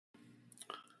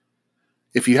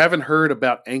If you haven't heard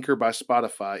about Anchor by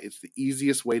Spotify, it's the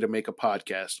easiest way to make a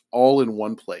podcast all in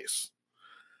one place.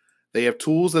 They have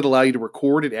tools that allow you to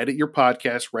record and edit your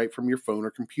podcast right from your phone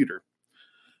or computer.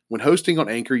 When hosting on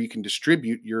Anchor, you can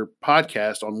distribute your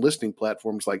podcast on listening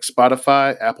platforms like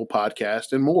Spotify, Apple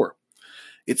Podcast, and more.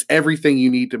 It's everything you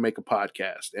need to make a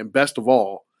podcast. And best of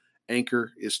all,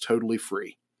 Anchor is totally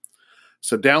free.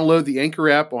 So download the Anchor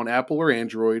app on Apple or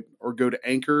Android or go to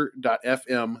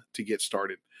anchor.fm to get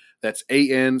started. That's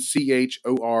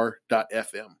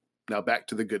ANCHOR.FM. Now back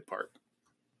to the good part.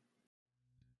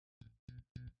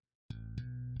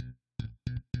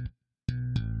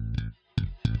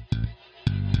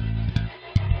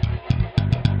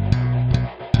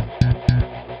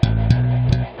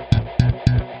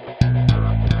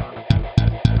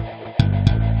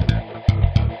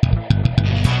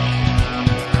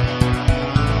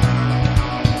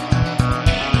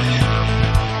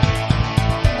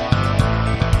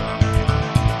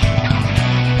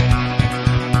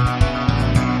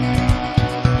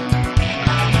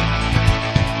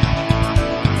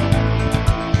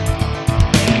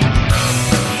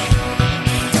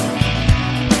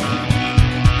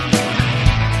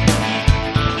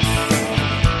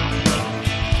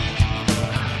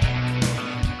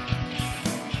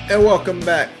 And welcome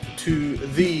back to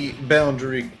the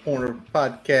Boundary Corner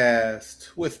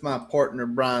podcast with my partner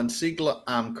Brian Siegler.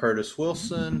 I'm Curtis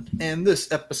Wilson, and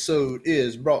this episode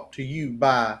is brought to you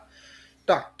by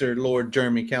Dr. Lord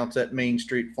Jeremy Counts at Main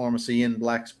Street Pharmacy in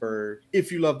Blacksburg.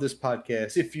 If you love this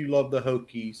podcast, if you love the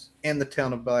Hokies and the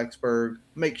town of Blacksburg,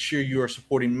 make sure you are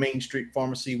supporting Main Street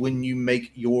Pharmacy when you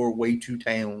make your way to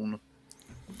town.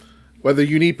 Whether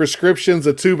you need prescriptions,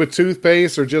 a tube of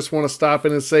toothpaste, or just want to stop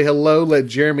in and say hello, let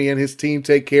Jeremy and his team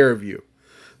take care of you.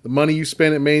 The money you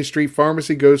spend at Main Street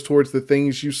Pharmacy goes towards the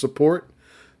things you support.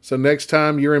 So next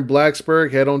time you're in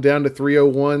Blacksburg, head on down to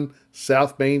 301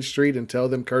 South Main Street and tell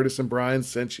them Curtis and Brian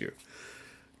sent you.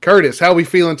 Curtis, how are we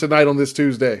feeling tonight on this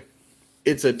Tuesday?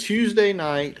 It's a Tuesday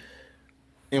night,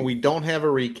 and we don't have a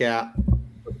recap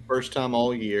for the first time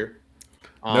all year.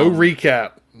 No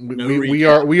recap.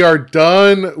 We are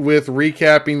done with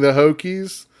recapping the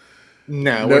Hokies.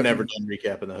 No, we're never done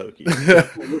recapping the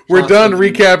Hokies. We're done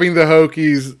recapping the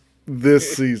Hokies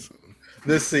this season.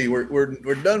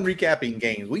 We're done recapping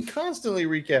games. We constantly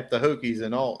recap the Hokies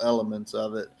and all elements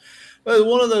of it. But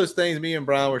one of those things me and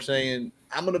Brian were saying,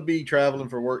 I'm going to be traveling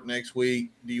for work next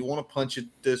week. Do you want to punch it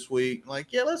this week? I'm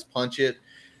like, yeah, let's punch it.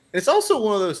 And it's also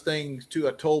one of those things, too,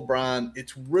 I told Brian,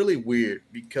 it's really weird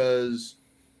because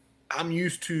I'm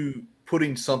used to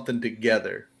putting something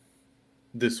together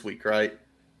this week, right?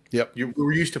 Yep.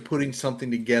 We're used to putting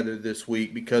something together this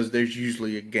week because there's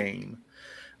usually a game.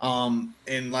 And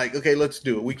like, okay, let's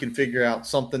do it. We can figure out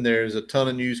something. There's a ton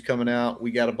of news coming out.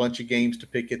 We got a bunch of games to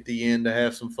pick at the end to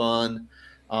have some fun.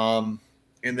 And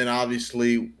then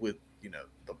obviously with,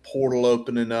 the portal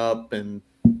opening up and,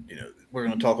 we're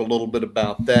going to talk a little bit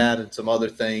about that and some other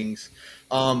things.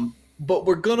 But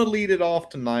we're going to lead it off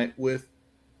tonight with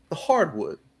the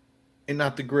hardwood and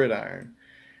not the gridiron.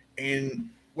 And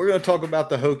we're going to talk about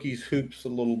the Hokies Hoops a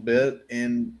little bit.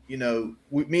 And,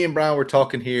 me and Brian were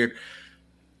talking here.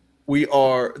 The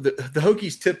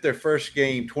Hokies tipped their first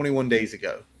game 21 days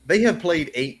ago. They have played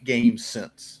 8 games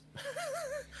since.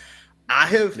 I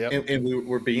have, yep. and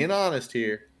we're being honest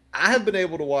here, I have been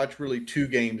able to watch really 2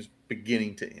 games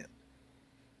beginning to end.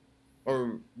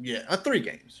 3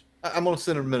 games. I'm on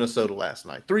Center Minnesota last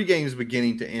night. 3 games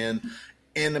beginning to end.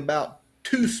 And about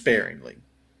 2 sparingly,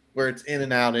 where it's in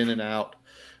and out, in and out.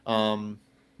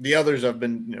 The others I've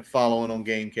been following on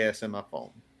Gamecast and my phone.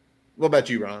 What about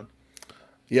you, Ron?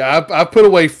 Yeah, I put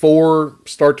away 4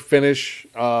 start to finish,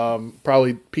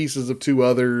 probably pieces of 2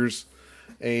 others,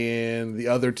 and the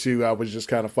other 2 I was just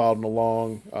kind of following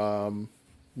along.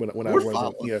 When I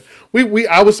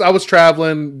wasn't, I was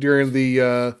traveling during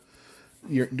the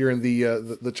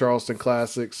Charleston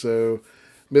Classic, so.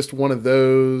 Missed one of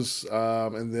those,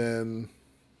 and then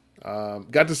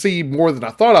got to see more than I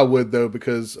thought I would, though,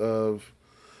 because of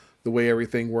the way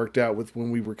everything worked out with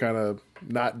when we were kind of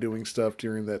not doing stuff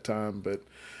during that time. But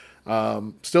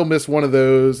still missed one of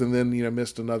those, and then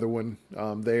missed another one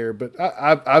there. But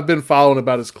I've been following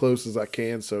about as close as I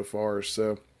can so far.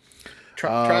 So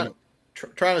trying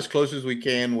as close as we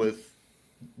can with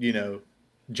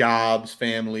jobs,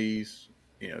 families,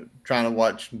 trying to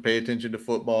watch and pay attention to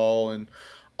football and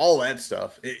all that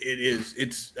stuff.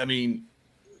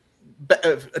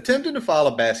 Attempting to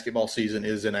follow a basketball season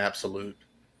is an absolute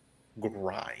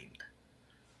grind.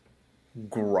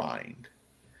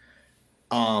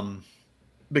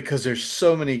 Because there's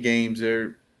so many games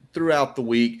there throughout the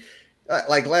week.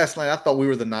 Like last night, I thought we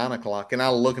were the 9 o'clock, and I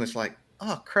look and it's like,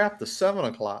 oh crap, the 7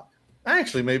 o'clock. I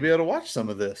actually may be able to watch some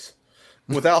of this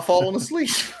without falling asleep.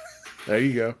 There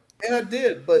you go. And I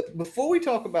did. But before we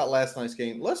talk about last night's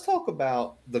game, let's talk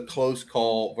about the close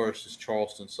call versus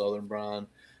Charleston Southern, Brian.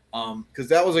 Because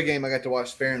that was a game I got to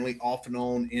watch sparingly, off and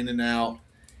on, in and out.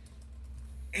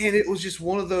 And it was just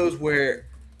one of those where,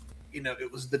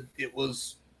 it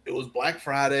was Black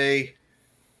Friday.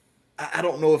 I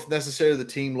don't know if necessarily the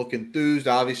team looked enthused.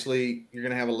 Obviously, you're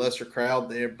going to have a lesser crowd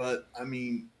there. But, I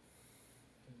mean,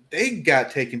 they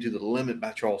got taken to the limit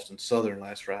by Charleston Southern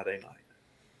last Friday night.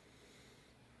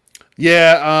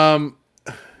 Yeah,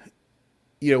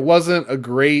 it wasn't a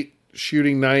great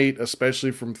shooting night,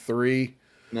 especially from 3.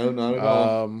 No, not at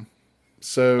all.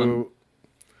 So,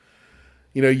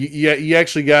 you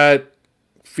actually got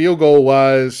field goal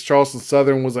wise, Charleston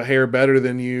Southern was a hair better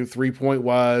than you. 3-point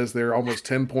wise, they're almost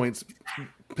 10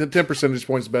 percentage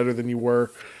points better than you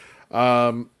were.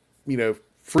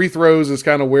 Free throws is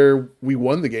kind of where we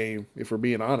won the game, if we're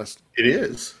being honest. It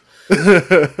is.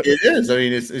 It is. I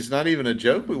mean, it's not even a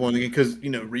joke. We won the game because,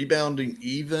 rebounding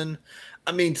even.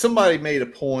 I mean, somebody made a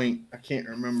point. I can't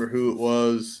remember who it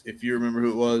was. If you remember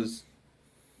who it was,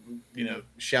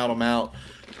 shout them out.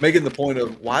 Making the point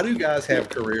of, why do guys have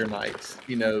career nights?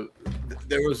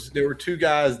 There were 2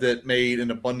 guys that made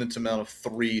an abundance amount of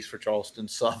threes for Charleston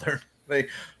Southern.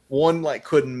 One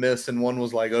couldn't miss, and one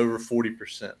was over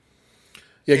 40%.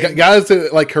 Yeah, and guys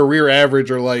that career average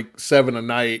are 7 a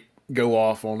night go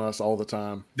off on us all the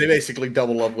time. They basically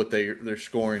double up what their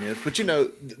scoring is. But,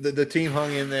 the team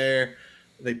hung in there.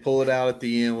 They pull it out at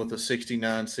the end with a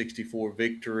 69-64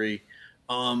 victory.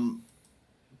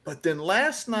 But then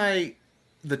last night,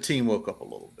 the team woke up a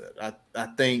little bit. I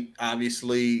think,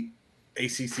 obviously,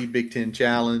 ACC Big Ten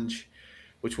Challenge,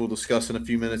 which we'll discuss in a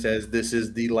few minutes as this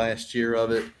is the last year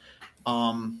of it.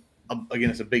 Again,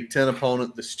 it's a Big Ten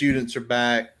opponent. The students are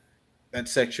back. That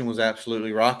section was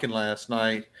absolutely rocking last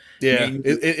night. Yeah,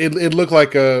 it looked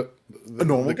like a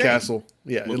normal Cassell.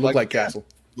 Yeah, it looked like Cassell.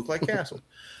 Looked like Cassell.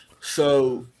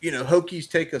 So, Hokies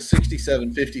take a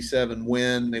 67-57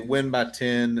 win. They win by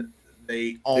 10.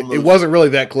 They almost. It wasn't really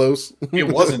that close. It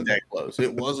wasn't that close.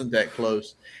 It wasn't that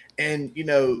close. And,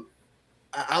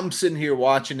 I'm sitting here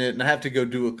watching it, and I have to go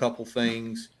do a couple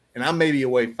things, and I'm maybe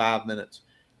away 5 minutes.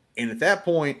 And at that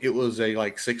point, it was a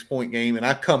 6-point game, and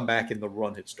I come back and the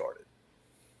run had started.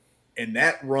 And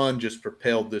that run just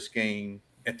propelled this game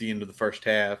at the end of the first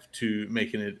half to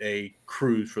making it a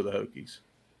cruise for the Hokies.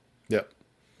 Yep.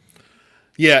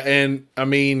 Yeah, and I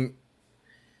mean,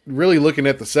 really looking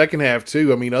at the second half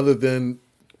too, I mean, other than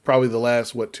probably the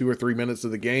last, 2 or 3 minutes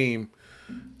of the game,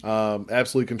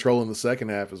 absolutely controlling the second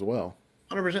half as well.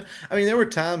 100%. I mean, there were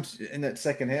times in that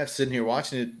second half sitting here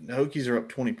watching it, the Hokies are up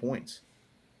 20 points.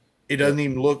 It doesn't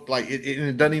even look like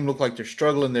it doesn't even look like they're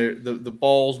struggling. The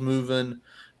ball's moving.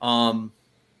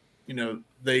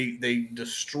 They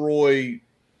destroy,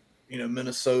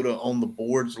 Minnesota on the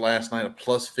boards last night, a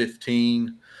plus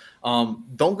 15.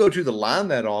 Don't go to the line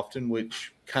that often,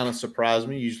 which kind of surprised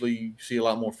me. Usually you see a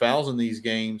lot more fouls in these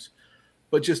games,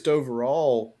 but just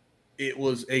overall, it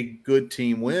was a good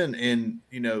team win. And,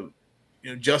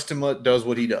 Justin Mutt does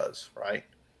what he does, right?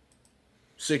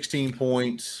 16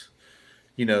 points,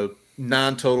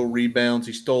 9 total rebounds.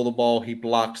 He stole the ball. He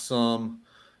blocked some.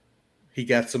 He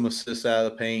got some assists out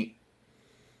of the paint.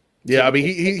 Yeah, I mean,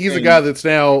 he's a guy that's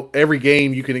now every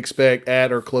game you can expect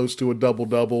at or close to a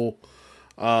double-double,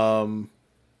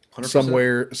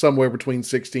 somewhere between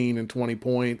 16 and 20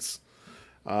 points.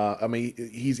 I mean,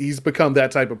 he's become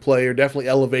that type of player. Definitely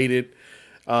elevated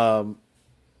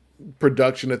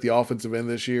production at the offensive end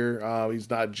this year. He's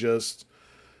not just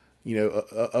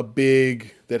a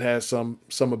big that has some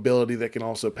ability that can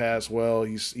also pass well.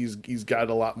 He's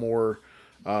got a lot more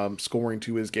scoring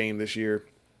to his game this year.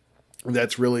 And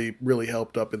that's really, really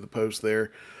helped up in the post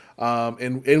there.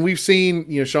 And we've seen,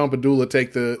 Sean Padula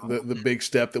take the big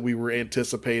step that we were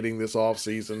anticipating this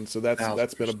offseason. So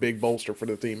that's been a big bolster for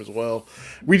the team as well.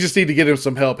 We just need to get him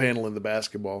some help handling the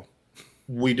basketball.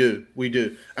 We do.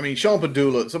 I mean, Sean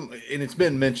Padula, and it's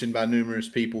been mentioned by numerous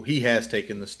people, he has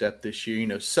taken the step this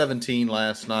year. 17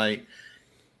 last night.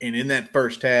 And in that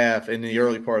first half, in the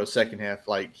early part of the second half,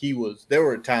 there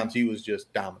were times he was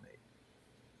just dominating.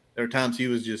 There were times he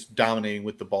was just dominating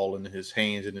with the ball in his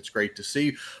hands, and it's great to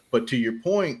see. But to your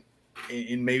point,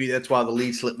 and maybe that's why the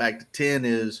lead slipped back to 10,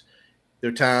 is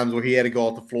there are times where he had to go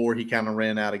off the floor. He kind of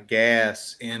ran out of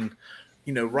gas. And,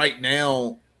 right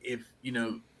now, if,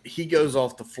 he goes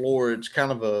off the floor, it's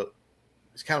kind of a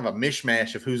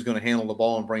mishmash of who's going to handle the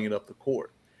ball and bring it up the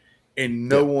court. And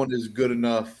no one is good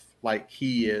enough like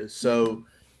he is. So,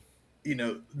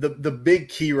 the big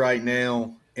key right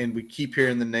now and we keep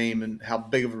hearing the name and how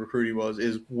big of a recruit he was,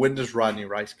 is when does Rodney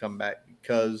Rice come back?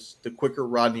 Because the quicker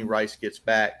Rodney Rice gets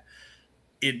back,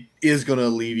 it is going to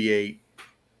alleviate,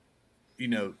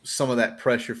 some of that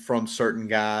pressure from certain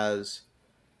guys,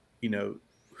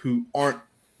 who aren't,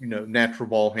 natural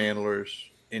ball handlers.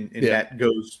 And that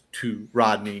goes to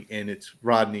Rodney, and it's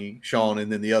Rodney, Sean, and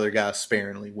then the other guys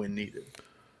sparingly when needed.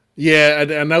 Yeah,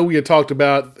 I know we had talked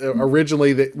about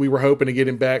originally that we were hoping to get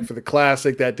him back for the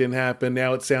Classic. That didn't happen.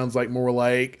 Now it sounds like more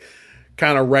like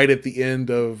kind of right at the end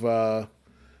of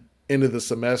the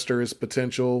semester is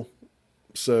potential.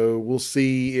 So we'll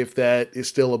see if that is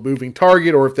still a moving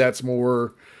target or if that's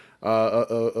more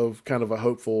of kind of a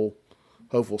hopeful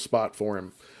spot for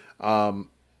him.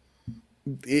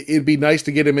 It'd be nice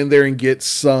to get him in there and get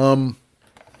some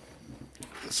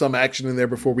action in there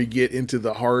before we get into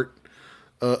the heart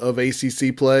of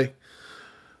ACC play.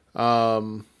 We're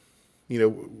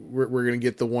going to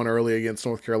get the one early against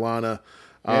North Carolina.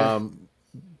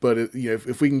 But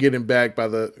if we can get him back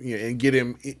and get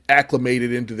him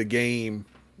acclimated into the game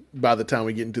by the time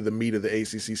we get into the meat of the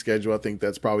ACC schedule, I think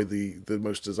that's probably the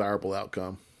most desirable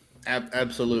outcome.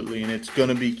 Absolutely, and it's going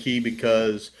to be key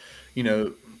because,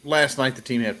 last night the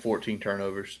team had 14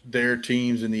 turnovers. Their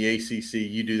teams in the ACC,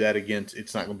 you do that against,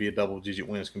 it's not going to be a double-digit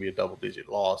win. It's going to be a double-digit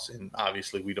loss, and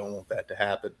obviously we don't want that to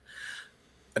happen.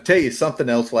 I tell you something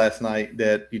else last night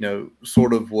that,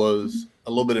 sort of was a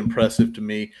little bit impressive to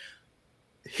me.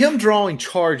 Him drawing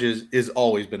charges has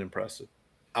always been impressive.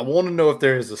 I want to know if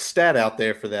there is a stat out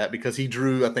there for that because he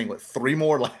drew, I think, 3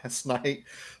 more last night.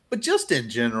 But just in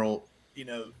general,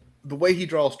 the way he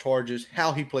draws charges,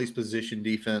 how he plays position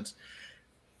defense,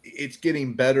 it's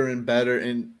getting better and better.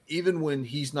 And even when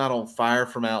he's not on fire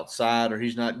from outside or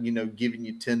he's not, giving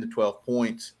you 10 to 12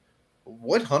 points,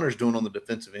 what Hunter's doing on the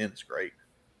defensive end is great.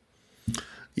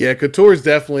 Yeah, Couture's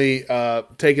definitely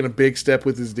taken a big step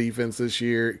with his defense this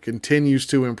year. Continues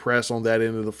to impress on that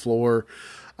end of the floor.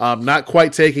 Not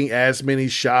quite taking as many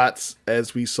shots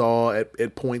as we saw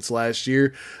at points last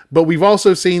year. But we've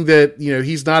also seen that,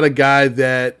 he's not a guy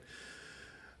that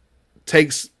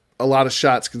takes a lot of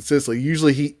shots consistently.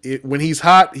 Usually when he's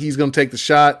hot, he's going to take the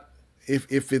shot.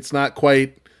 If it's not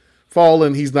quite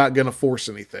falling, he's not going to force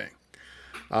anything.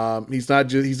 He's not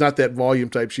that volume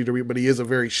type shooter, but he is a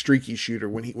very streaky shooter.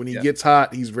 When he gets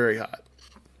hot, he's very hot.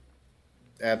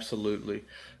 Absolutely.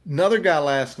 Another guy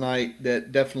last night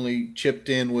that definitely chipped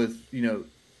in with,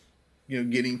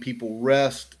 getting people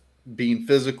rest, being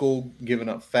physical, giving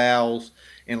up fouls.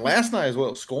 And last night as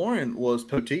well, scoring was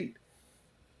Poteet.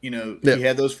 He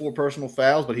had those 4 personal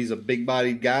fouls, but he's a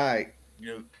big-bodied guy.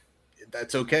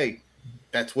 That's okay.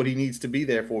 That's what he needs to be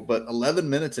there for. But 11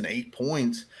 minutes and 8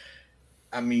 points,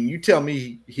 I mean, you tell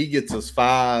me he gets us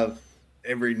 5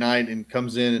 every night and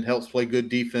comes in and helps play good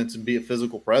defense and be a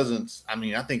physical presence. I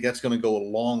mean, I think that's going to go a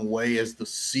long way as the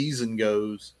season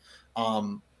goes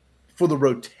for the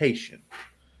rotation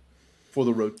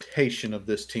of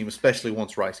this team, especially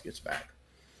once Rice gets back.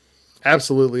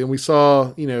 Absolutely. And we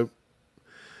saw,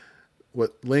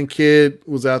 Lynn Kidd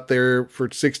was out there for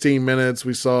 16 minutes.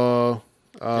 We saw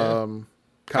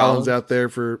Collins out there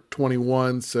for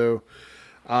 21. So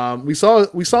we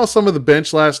saw some of the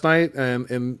bench last night,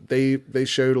 and they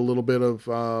showed a little bit of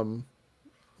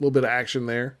action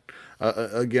there.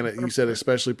 Again, you said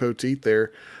especially Poteet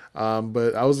there,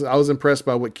 but I was impressed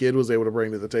by what Kidd was able to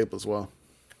bring to the table as well.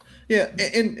 Yeah,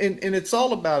 and it's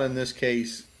all about, in this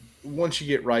case, once you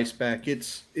get Rice back,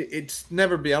 it's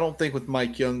never be. I don't think with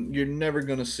Mike Young, you're never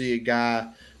going to see a guy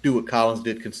do what Collins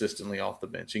did consistently off the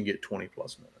bench and get 20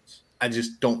 plus minutes. I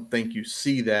just don't think you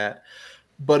see that.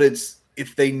 But it's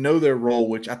if they know their role,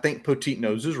 which I think Poteet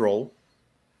knows his role.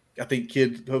 I think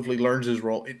Kidd hopefully learns his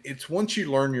role. It's once you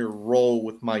learn your role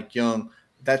with Mike Young,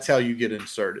 that's how you get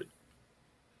inserted.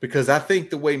 Because I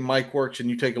think the way Mike works, and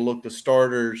you take a look, the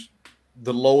starters,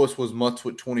 the lowest was Mutz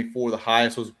with 24. The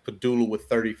highest was Padula with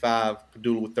 35.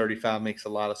 Padula with 35 makes a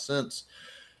lot of sense.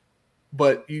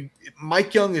 But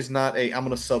Mike Young is not I'm going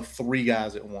to sub 3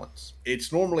 guys at once.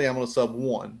 It's normally I'm going to sub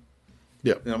 1.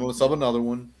 Yep. And I'm going to sub another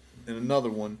one and another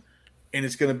one. And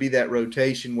it's going to be that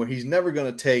rotation where he's never going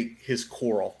to take his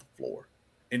core off the floor.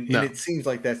 And it seems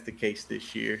like that's the case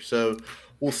this year. So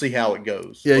we'll see how it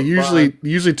goes. Yeah, usually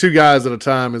 2 guys at a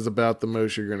time is about the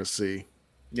most you're going to see.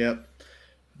 Yep.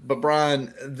 But,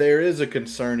 Brian, there is a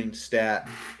concerning stat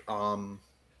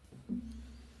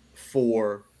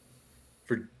for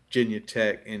Virginia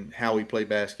Tech and how we play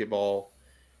basketball,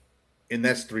 and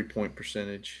that's 3-point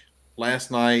percentage.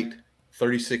 Last night,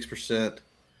 36%.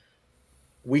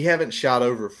 We haven't shot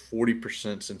over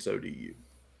 40% since ODU.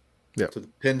 Yep. So the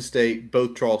Penn State,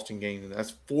 both Charleston games, and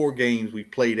that's 4 games. We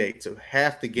played 8. So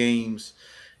half the games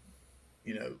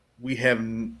we have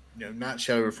not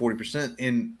shot over 40%.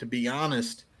 And to be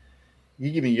honest,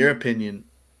 you give me your opinion.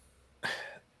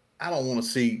 I don't want to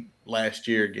see last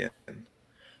year again.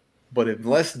 But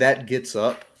unless that gets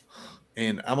up,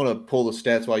 and I'm going to pull the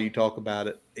stats while you talk about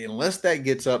it, unless that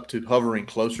gets up to hovering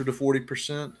closer to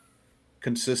 40%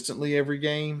 consistently every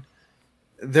game,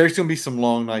 there's going to be some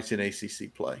long nights in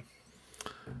ACC play.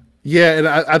 Yeah, and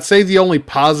I'd say the only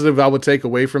positive I would take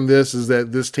away from this is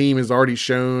that this team has already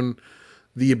shown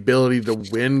the ability to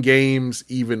win games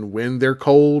even when they're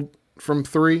cold from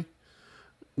three,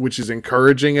 which is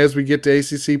encouraging as we get to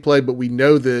ACC play. But we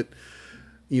know that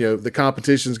the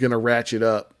competition is going to ratchet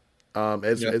up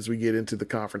as we get into the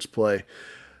conference play.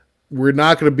 We're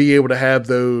not going to be able to have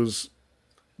those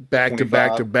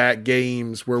back-to-back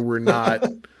games where we're not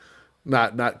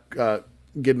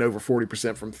getting over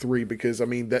 40% from three, because I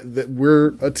mean that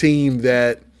we're a team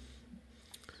that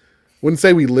wouldn't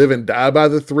say we live and die by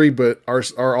the three, but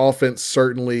our offense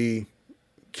certainly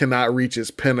cannot reach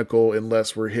its pinnacle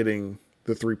unless we're hitting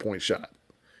the 3-point shot.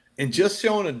 And just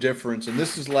showing a difference, and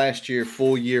this is last year,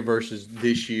 full year versus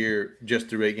this year, just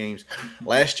through 8 games.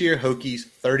 Last year, Hokies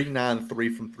 39-3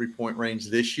 from 3-point range.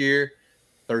 This year,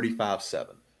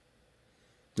 35-7.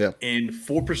 Yeah. And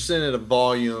 4% of the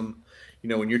volume,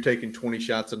 when you're taking 20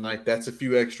 shots a night, that's a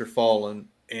few extra falling.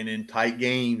 And in tight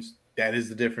games, that is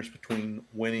the difference between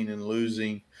winning and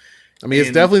losing. I mean,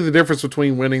 it's definitely the difference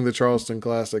between winning the Charleston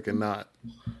Classic and not.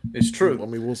 It's true. I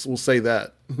mean, we'll say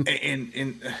that.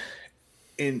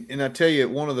 And I tell you,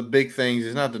 one of the big things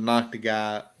is not to knock the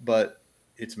guy, but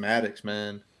it's Maddox,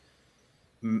 man.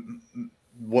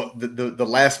 What the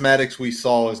last Maddox we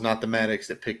saw is not the Maddox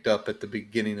that picked up at the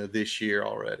beginning of this year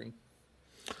already.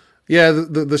 Yeah,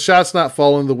 the shot's not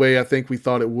falling the way I think we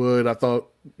thought it would. I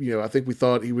think we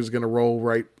thought he was going to roll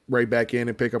right back in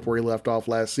and pick up where he left off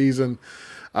last season.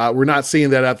 We're not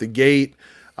seeing that out the gate.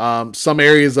 Some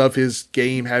areas of his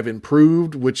game have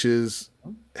improved, which has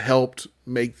helped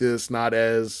make this not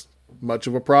as much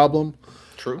of a problem.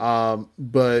 True.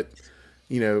 But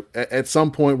at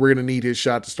some point we're going to need his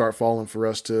shot to start falling for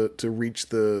us to reach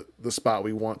the spot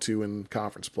we want to in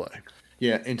conference play.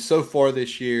 Yeah, and so far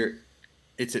this year,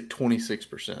 it's at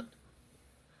 26%.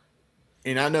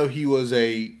 And I know he was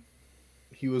a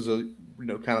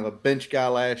kind of a bench guy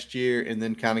last year, and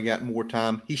then kind of got more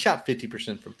time. He shot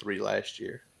 50% from three last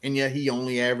year, and yeah, he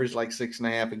only averaged like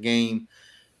 6.5 a game.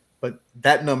 But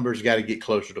that number's got to get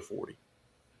closer to 40.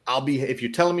 If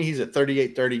you're telling me he's at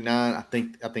 38, 39, I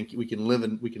think we can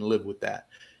live with that.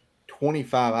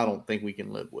 25, I don't think we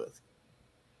can live with.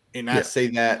 And I say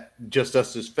that just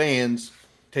us as fans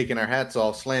taking our hats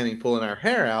off, slanting, pulling our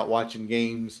hair out, watching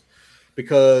games,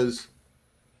 because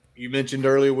you mentioned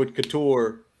earlier with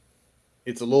Couture,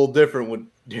 it's a little different with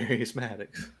Darius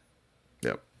Maddox.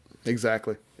 Yep,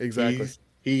 exactly.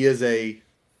 He is a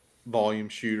volume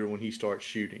shooter when he starts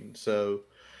shooting. So,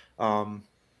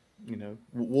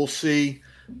 we'll see.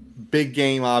 Big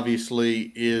game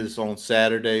obviously is on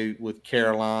Saturday with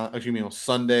Carolina. On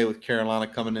Sunday with Carolina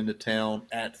coming into town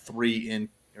at 3 in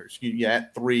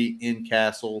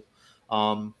Cassell.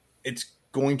 It's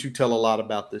going to tell a lot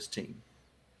about this team,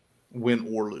 win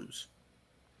or lose.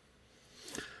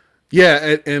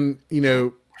 Yeah, and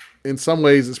in some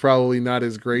ways it's probably not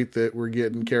as great that we're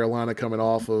getting Carolina coming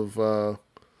off of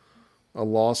a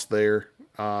loss there.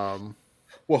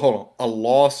 Well, hold on. A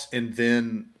loss, and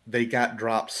then they got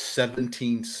dropped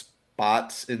 17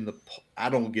 spots in the – I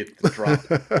don't get the drop.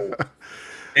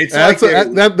 It's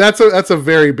that's a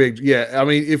very big – yeah. I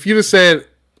mean, if you just said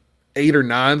 8 or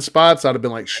 9 spots, I'd have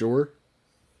been like, sure.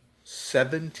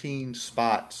 17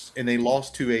 spots, and they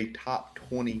lost to a top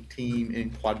 20 team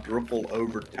in quadruple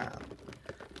overtime.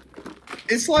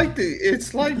 It's like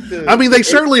the. I mean, they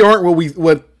certainly aren't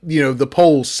what the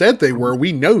polls said they were.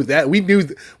 We know that. We knew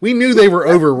they were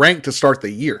overranked to start the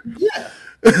year. Yeah.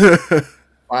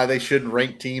 Why they shouldn't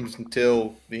rank teams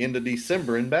until the end of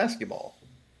December in basketball.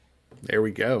 There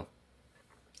we go.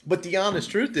 But the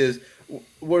honest truth is,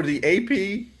 were the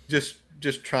AP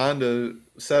just trying to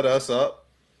set us up?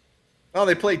 Oh,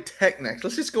 they played Tech next.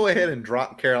 Let's just go ahead and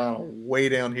drop Carolina way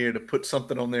down here to put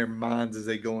something on their minds as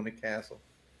they go into Cassell.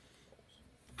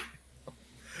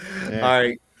 Yeah. All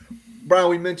right. Brian,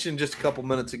 we mentioned just a couple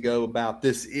minutes ago about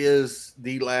this is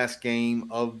the last game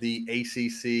of the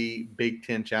ACC Big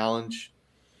Ten Challenge.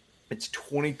 It's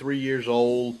 23 years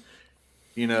old.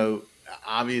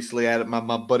 Obviously,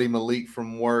 my buddy Malik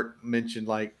from work mentioned,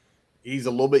 like, he's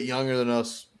a little bit younger than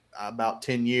us, about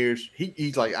 10 years.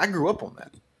 He's like, I grew up on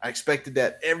that. I expected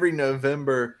that every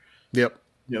November. Yep.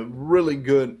 Really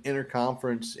good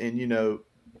interconference.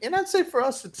 And I'd say for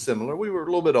us it's similar. We were a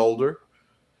little bit older.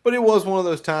 But it was one of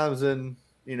those times in,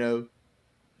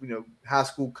 high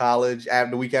school, college,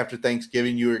 the week after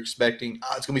Thanksgiving, you were expecting,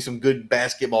 it's going to be some good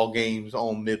basketball games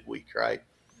on midweek, right?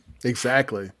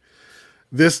 Exactly.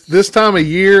 This time of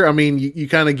year, I mean, you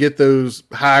kind of get those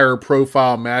higher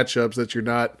profile matchups that you're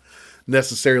not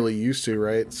necessarily used to,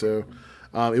 right? So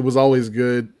it was always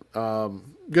good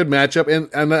matchup,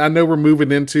 and I know we're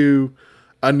moving into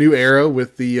a new era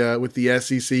with the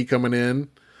SEC coming in.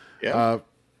 Yeah,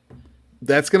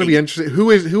 that's going to be interesting. Who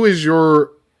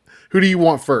do you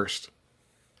want first?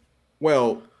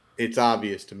 Well, it's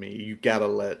obvious to me. You got to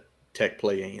let Tech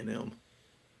play A&M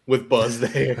with Buzz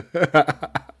there.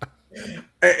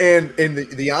 and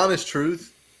the honest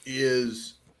truth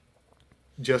is,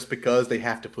 just because they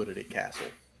have to put it at Cassell.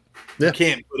 Yeah. You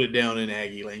can't put it down in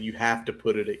Aggie Land. You have to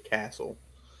put it at Cassell.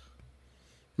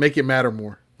 Make it matter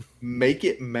more. Make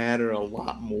it matter a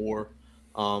lot more.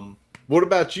 What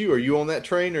about you? Are you on that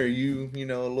train, or are you, a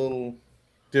little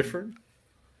different?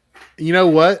 You know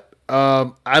what?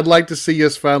 I'd like to see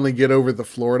us finally get over the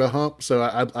Florida hump, so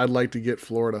I'd like to get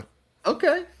Florida.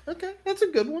 Okay. That's a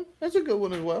good one. That's a good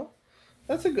one as well.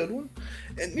 That's a good one.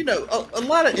 And, a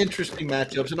lot of interesting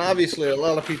matchups. And obviously, a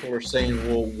lot of people are saying,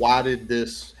 well, why did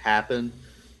this happen?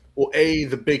 Well,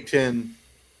 the Big Ten,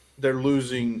 they're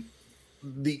losing.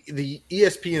 The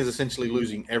ESPN is essentially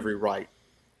losing every right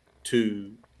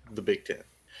to the Big Ten.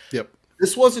 Yep.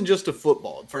 This wasn't just a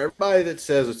football. For everybody that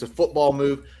says it's a football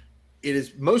move, it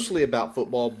is mostly about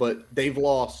football, but they've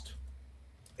lost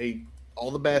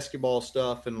all the basketball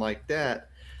stuff and like that.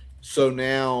 So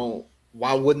now,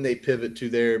 why wouldn't they pivot to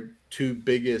their two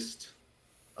biggest,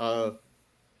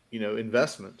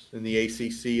 investments in the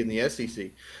ACC and the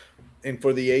SEC? And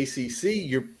for the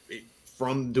ACC,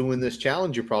 from doing this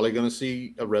challenge, you're probably going to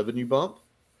see a revenue bump.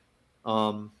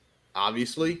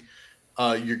 Obviously,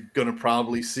 you're going to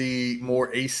probably see more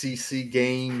ACC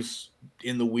games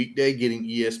in the weekday getting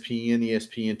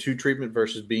ESPN2 treatment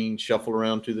versus being shuffled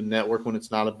around to the network when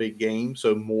it's not a big game.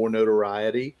 So more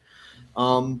notoriety.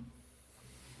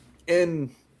 And,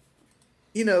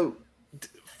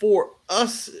 for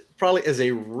us, probably as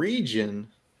a region,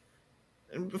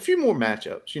 a few more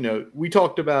matchups. We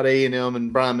talked about A&M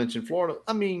and Brian mentioned Florida.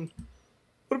 I mean,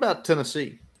 what about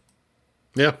Tennessee?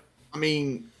 Yeah. I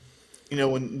mean,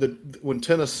 when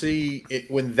Tennessee,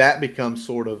 when that becomes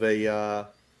sort of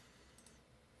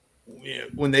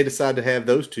when they decide to have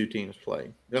those two teams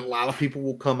play, a lot of people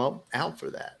will come out for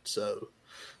that. So,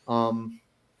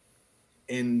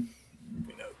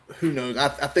 who knows? I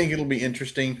think it'll be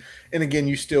interesting. And again,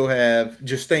 you still have,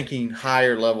 just thinking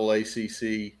higher level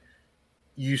ACC,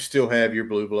 you still have your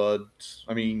blue bloods.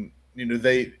 I mean,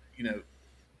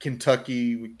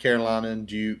 Kentucky with Carolina and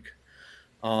Duke,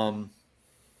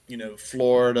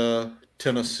 Florida,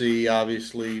 Tennessee,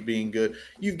 obviously being good.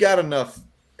 You've got enough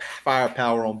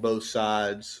firepower on both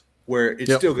sides where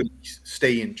it's still going to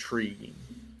stay intriguing.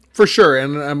 For sure.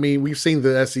 And I mean, we've seen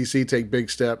the SEC take big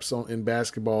steps in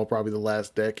basketball probably the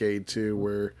last decade too,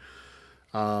 where,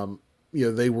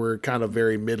 they were kind of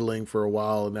very middling for a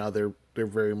while, and now they're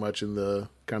very much in the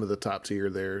kind of the top tier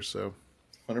there. So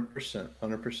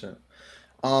 100%.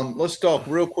 Let's talk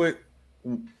real quick.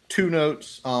 2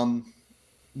 notes.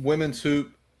 Women's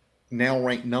hoop now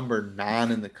ranked number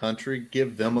 9 in the country.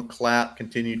 Give them a clap.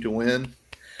 Continue to win.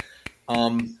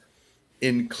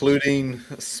 Including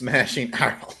smashing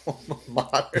our alma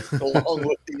mater along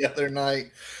with the other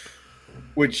night,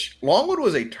 which Longwood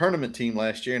was a tournament team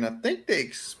last year, and I think they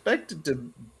expected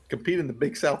to compete in the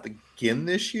Big South again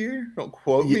this year. Don't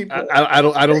quote me. I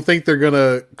don't think they're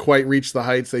gonna quite reach the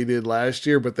heights they did last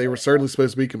year, but they were certainly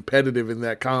supposed to be competitive in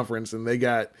that conference, and they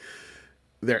got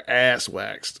their ass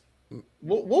waxed.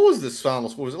 What was this final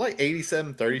score? Was it like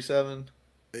 87-37?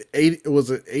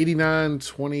 Was it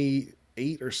 89-28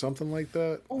 or something like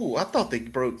that? Oh, I thought they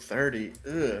broke 30.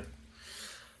 Ugh.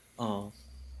 Oh,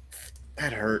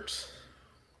 that hurts.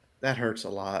 That hurts a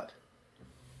lot.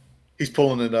 He's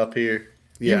pulling it up here.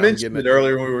 Yeah, you mentioned it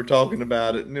earlier when we were talking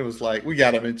about it, and it was like, we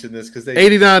got to mention this because they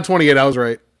 89-28. I was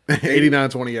right.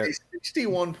 89-28.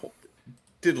 61.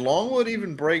 Did Longwood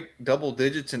even break double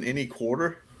digits in any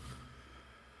quarter?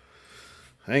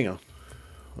 Hang on.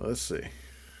 Let's see.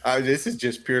 This is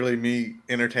just purely me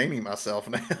entertaining myself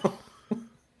now.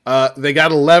 They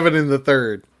got 11 in the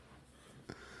third.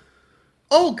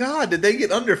 Oh God! Did they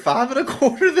get under 5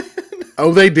 1/4 then?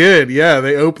 Oh, they did. Yeah,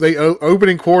 they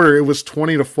opening quarter. It was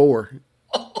 20-4.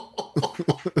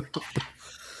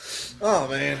 Oh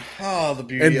man! Oh, the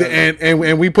beauty.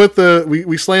 And we put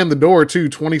we slammed the door too.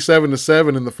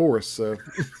 27-7 in the fourth. So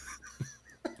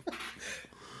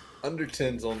under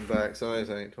 10's on the back. So I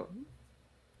ain't.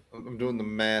 I'm doing the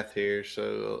math here.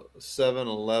 So 7,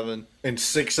 11, and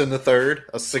 6 in the third,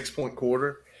 a 6-point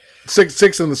quarter.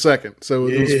 Six in the second. So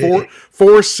it was Yeah.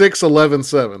 4, 6, 11,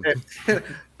 7.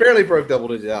 Barely broke double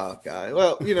digit. Oh, guy.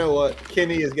 Well, you know what?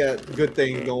 Kenny has got good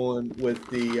things going with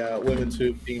the women's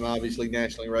hoop team, obviously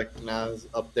nationally recognized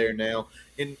up there now.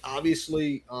 And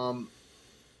obviously,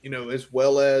 as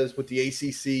well as with the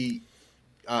ACC,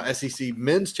 SEC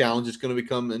men's challenge, it's going to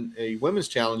become a women's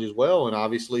challenge as well. And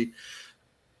obviously,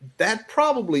 that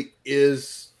probably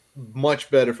is much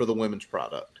better for the women's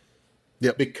product.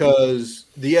 Yep. Because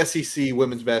the SEC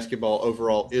women's basketball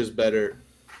overall is better.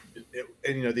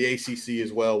 And, the ACC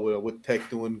as well, with Tech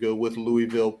doing good, with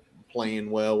Louisville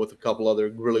playing well, with a couple other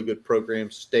really good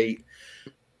programs, State.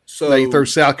 So now you throw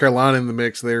South Carolina in the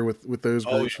mix there with those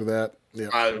groups for that.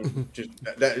 Yeah. Do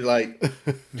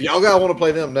y'all guys want to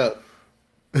play them? No.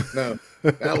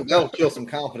 That'll kill some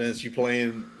confidence. You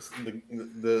playing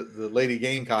the Lady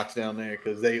Gamecocks down there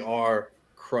because they are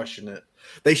crushing it.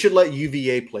 They should let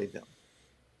UVA play them.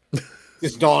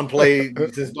 Since Dawn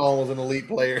was an elite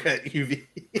player at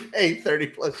UVA 30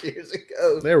 plus years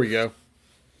ago. There we go.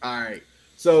 All right.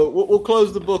 So we'll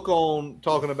close the book on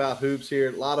talking about hoops here.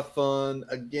 A lot of fun.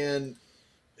 Again,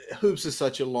 hoops is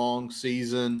such a long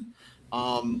season.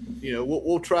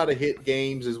 We'll try to hit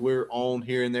games as we're on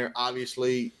here and there.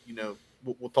 Obviously,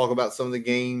 we'll talk about some of the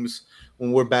games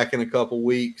when we're back in a couple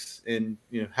weeks and,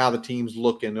 how the team's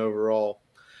looking overall.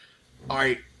 All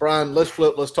right, Brian, let's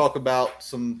flip. Let's talk about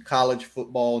some college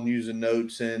football news and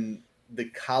notes. And the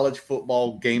college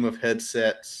football game of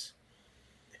headsets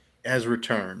has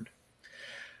returned.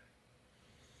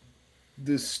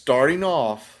 Starting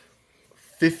off,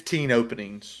 15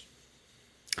 openings.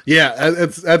 Yeah,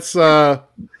 that's that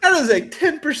is a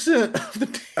 10% of the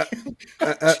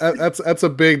that's a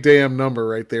big damn number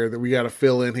right there that we got to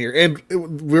fill in here, and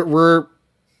we're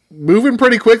moving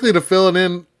pretty quickly to fill it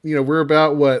in. We're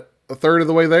about a third of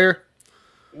the way there.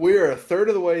 We're a third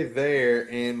of the way there,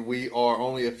 and we are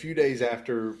only a few days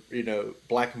after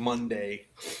Black Monday,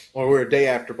 or we're a day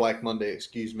after Black Monday,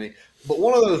 excuse me. But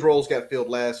one of those roles got filled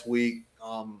last week.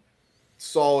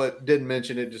 Saw it, didn't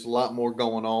mention it, just a lot more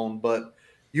going on. But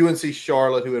UNC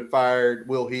Charlotte, who had fired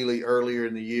Will Healy earlier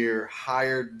in the year,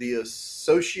 hired the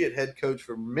associate head coach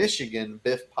for Michigan,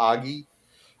 Biff Poggi.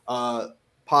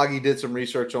 Poggi did some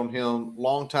research on him,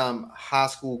 longtime high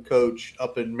school coach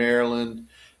up in Maryland.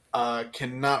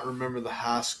 Cannot remember the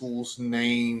high school's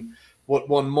name.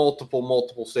 Won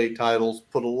multiple state titles,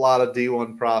 put a lot of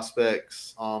D1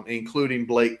 prospects, including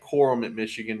Blake Corum at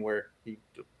Michigan, where he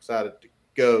decided to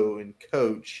go and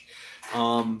coach.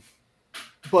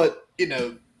 But,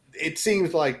 it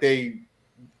seems like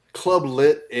Club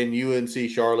Lit in UNC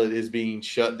Charlotte is being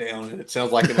shut down, and it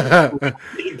sounds like an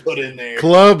being put in there.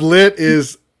 Club Lit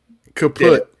is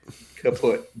kaput.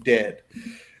 Dead.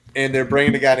 And they're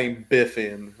bringing a guy named Biff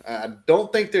in. I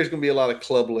don't think there's going to be a lot of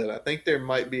Club Lit. I think there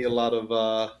might be a lot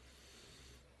of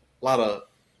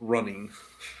running.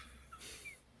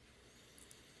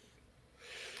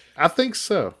 I think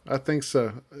so.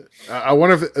 I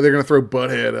wonder if they're going to throw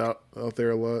Butthead out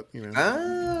there a lot.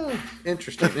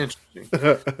 Interesting.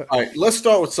 All right, let's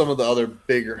start with some of the other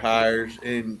bigger hires,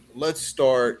 and let's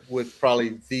start with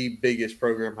probably the biggest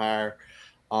program hire,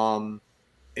 and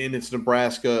it's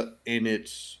Nebraska, and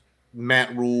it's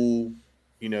Matt Rule.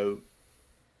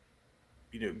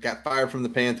 Got fired from the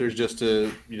Panthers just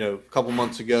a couple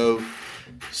months ago.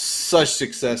 Such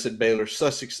success at Baylor,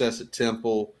 such success at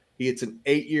Temple. He gets an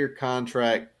 8-year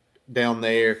contract down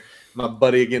there. My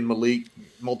buddy, again, Malik,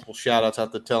 multiple shout-outs. I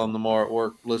have to tell him tomorrow at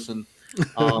work, listen,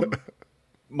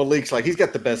 Malik's he's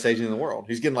got the best agent in the world.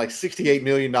 He's getting $68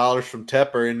 million from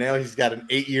Tepper, and now he's got an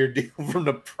 8-year deal from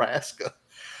Nebraska.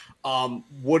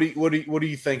 What do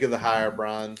you think of the hire,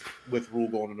 Brian, with Rule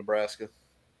going to Nebraska?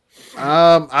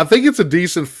 I think it's a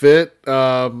decent fit.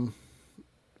 I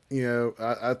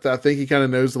think he kind of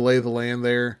knows the lay of the land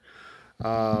there.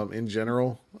 In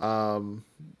general,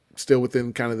 still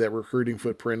within kind of that recruiting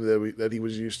footprint that he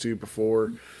was used to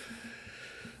before.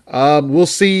 We'll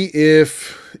see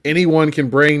if anyone can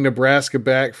bring Nebraska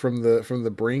back from the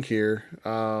brink here.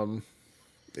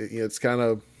 It's kind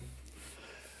of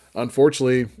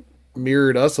unfortunately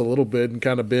mirrored us a little bit and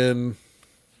kind of been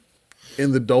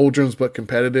in the doldrums but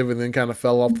competitive, and then kind of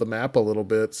fell off the map a little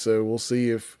bit. So we'll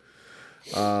see if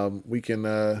we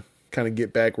can kind of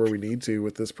get back where we need to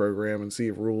with this program and see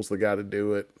if Rule's the guy to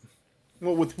do it.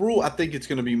 Well, with Rule, I think it's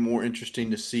going to be more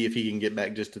interesting to see if he can get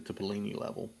back just at the Pelini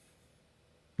level.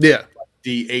 Yeah.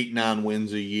 The 8-9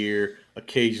 wins a year,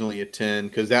 occasionally a 10,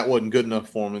 because that wasn't good enough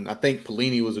for him. And I think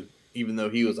Pelini even though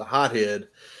he was a hothead,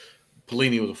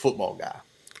 Pelini was a football guy.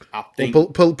 I think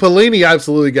Pelini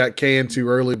absolutely got canned too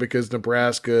early because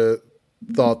Nebraska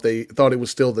thought it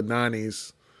was still the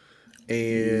 90s,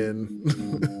 and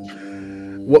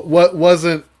what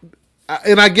wasn't.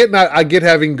 And I get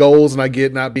having goals, and I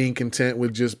get not being content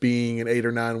with just being an 8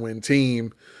 or 9 win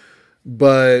team,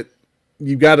 but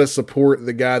you got to support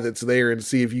the guy that's there and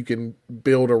see if you can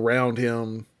build around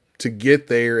him to get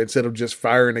there instead of just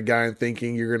firing a guy and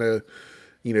thinking you're gonna,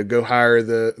 go hire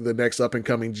the next up and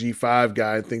coming G5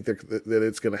 guy and think that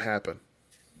it's gonna happen.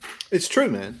 it's true,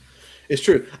 man. It's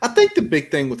true. I think the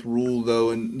big thing with Rule,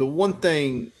 though, and the one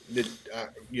thing that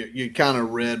you kind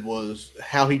of read was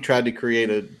how he tried to create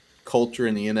a culture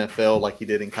in the NFL like he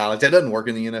did in college. That doesn't work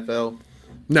in the NFL.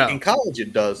 No, In college,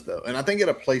 it does, though. And I think at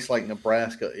a place like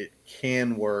Nebraska, it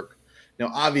can work. Now,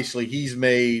 obviously, he's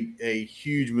made a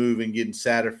huge move in getting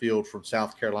Satterfield from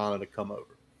South Carolina to come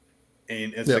over.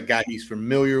 And it's a guy he's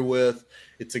familiar with.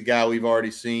 It's a guy we've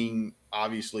already seen.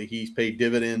 Obviously, he's paid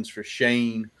dividends for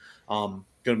Shane. Going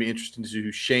to be interesting to see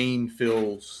who Shane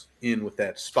fills in with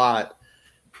that spot.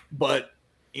 But,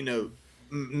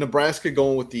 Nebraska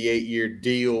going with the 8-year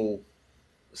deal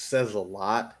says a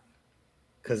lot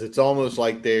because it's almost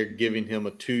like they're giving him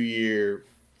a 2-year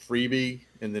freebie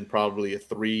and then probably a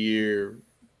 3-year,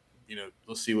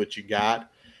 let's see what you got.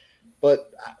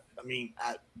 But,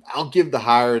 I'll give the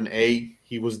hire an A.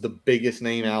 He was the biggest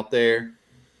name out there,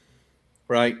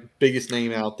 right? Biggest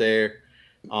name out there.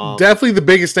 Definitely the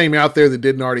biggest name out there that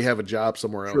didn't already have a job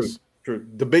somewhere else. True.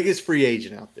 The biggest free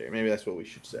agent out there. Maybe that's what we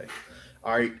should say.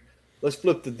 All right. Let's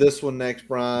flip to this one next,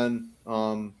 Brian.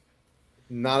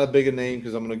 Not a big a name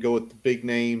because I'm going to go with the big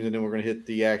names, and then we're going to hit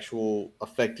the actual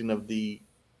affecting of the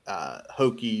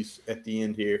Hokies at the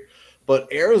end here.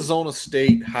 But Arizona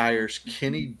State hires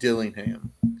Kenny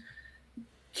Dillingham.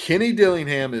 Kenny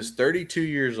Dillingham is 32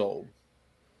 years old.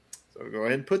 So go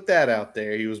ahead and put that out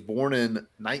there. He was born in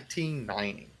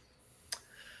 1990.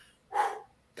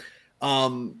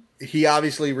 He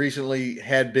obviously recently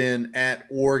had been at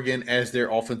Oregon as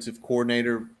their offensive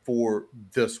coordinator for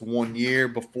this 1 year.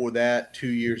 Before that, 2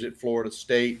 years at Florida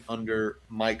State under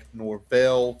Mike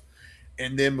Norvell.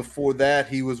 And then before that,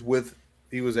 he was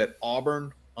at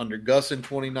Auburn under Gus in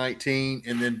 2019,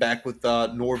 and then back with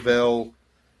Norvell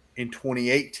in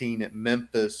 2018 at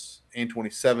Memphis and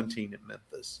 2017 at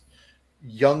Memphis.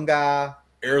 Young guy,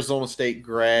 Arizona State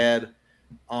grad.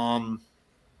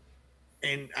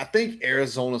 And I think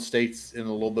Arizona State's in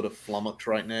a little bit of flummox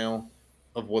right now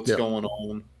of what's going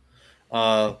on.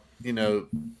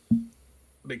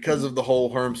 Because of the whole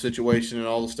Herm situation and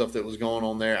all the stuff that was going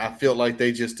on there, I feel like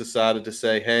they just decided to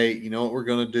say, hey, you know what we're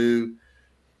going to do?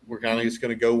 We're kind of just going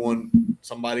to go on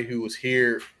somebody who was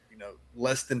here,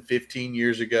 less than 15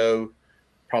 years ago,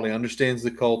 probably understands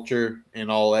the culture and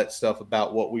all that stuff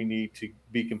about what we need to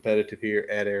be competitive here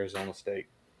at Arizona State.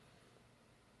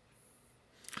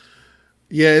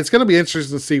 Yeah, it's going to be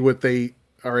interesting to see what they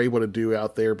are able to do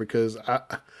out there because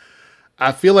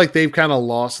I feel like they've kind of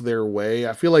lost their way.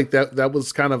 I feel like that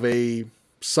was kind of a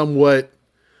somewhat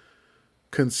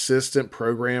consistent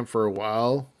program for a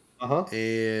while.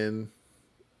 And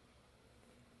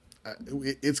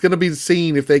it's going to be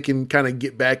seen if they can kind of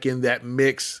get back in that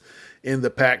mix in the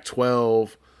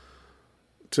Pac-12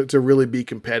 to really be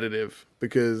competitive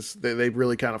because they've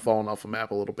really kind of fallen off the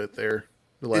map a little bit there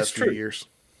the last few years.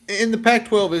 And the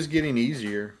Pac-12 is getting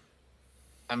easier.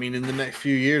 I mean, in the next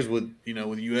few years with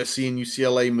USC and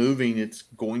UCLA moving, it's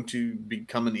going to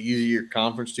become an easier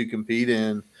conference to compete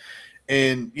in.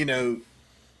 And,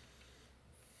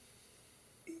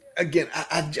 again,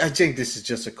 I think this is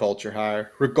just a culture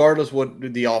hire. Regardless what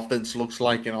the offense looks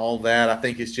like and all that, I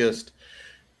think it's just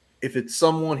if it's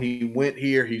someone, he went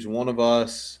here, he's one of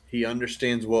us, he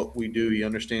understands what we do, he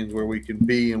understands where we can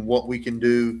be and what we can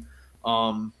do.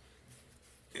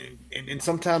 And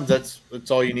sometimes that's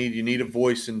all you need. You need a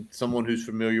voice and someone who's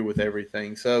familiar with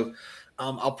everything. So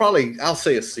I'll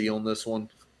say a C on this one.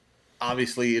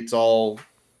 Obviously, it's all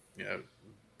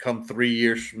come 3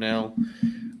 years from now.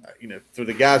 For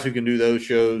the guys who can do those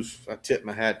shows, I tip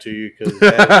my hat to you because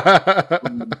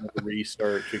the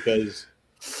research because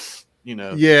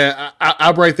Yeah,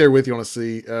 I'm right there with you on a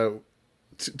C. To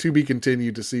be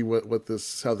continued to see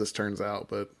how this turns out.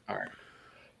 But all right.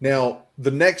 Now,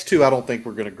 the next two, I don't think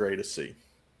we're going to grade a C.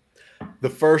 The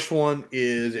first one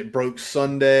is it broke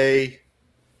Sunday.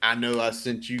 I know I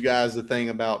sent you guys the thing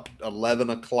about 11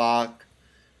 o'clock.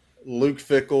 Luke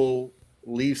Fickell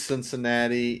leaves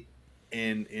Cincinnati,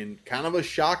 and kind of a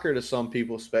shocker to some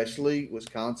people, especially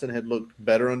Wisconsin had looked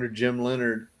better under Jim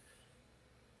Leonhard.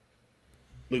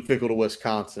 Luke Fickell to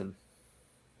Wisconsin.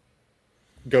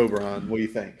 Go, Brian. What do you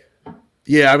think?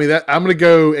 Yeah, I mean I'm going to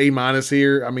go A-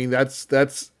 here. I mean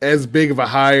that's as big of a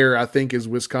hire I think as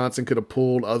Wisconsin could have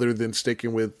pulled, other than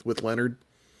sticking with Leonard.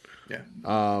 Yeah.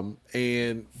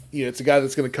 And it's a guy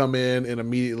that's going to come in and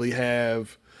immediately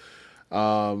have,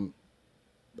 I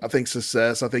think,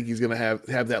 success. I think he's going to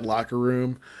have that locker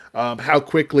room. How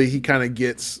quickly he kind of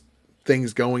gets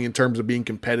things going in terms of being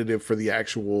competitive for the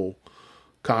actual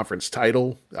conference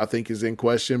title, I think is in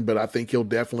question. But I think he'll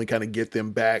definitely kind of get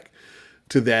them back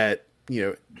to that,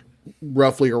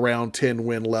 roughly around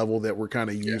 10-win level that we're kind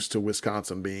of used to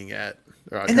Wisconsin being at,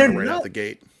 and kind of right out the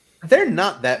gate. They're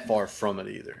not that far from it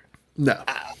either. No.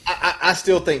 I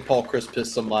still think Paul Chryst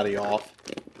pissed somebody off.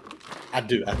 I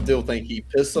do. I still think he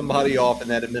pissed somebody off in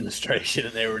that administration,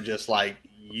 and they were just like,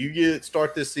 you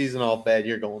start this season off bad,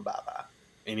 you're going bye-bye.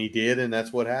 And he did, and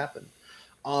that's what happened.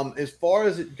 As far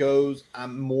as it goes,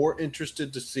 I'm more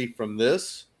interested to see from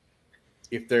this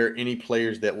if there are any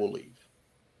players that will leave,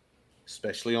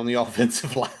 especially on the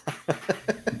offensive line.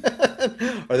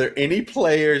 Are there any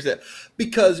players that –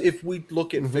 because if we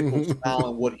look at Fickell's style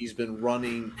and what he's been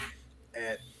running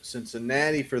at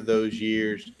Cincinnati for those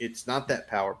years, it's not that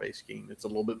power-based game. It's a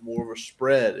little bit more of a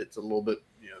spread. It's a little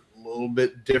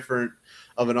bit different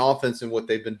of an offense than what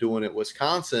they've been doing at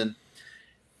Wisconsin.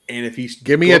 And if he's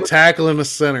give me a tackle in the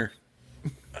center.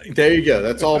 There you go.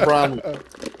 That's all Brian.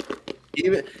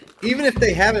 Even if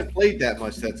they haven't played that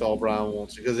much, that's all Brian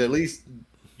wants, because at least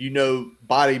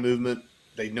body movement.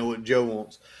 They know what Joe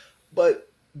wants.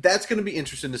 But that's going to be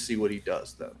interesting to see what he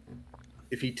does, though.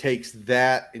 If he takes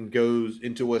that and goes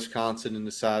into Wisconsin and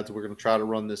decides we're going to try to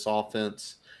run this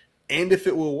offense, and if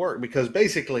it will work, because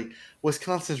basically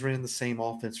Wisconsin's ran the same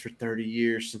offense for 30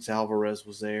 years since Alvarez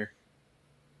was there.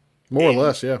 More or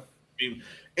less, yeah.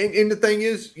 And the thing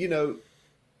is,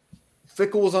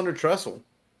 Fickell was under Tressel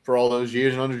for all those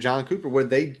years and under John Cooper, where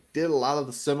they did a lot of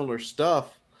the similar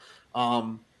stuff,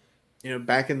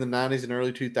 back in the 90s and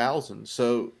early 2000s.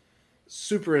 So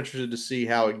super interested to see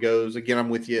how it goes. Again, I'm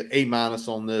with you. A-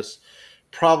 on this.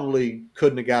 Probably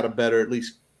couldn't have got a better, at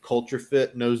least culture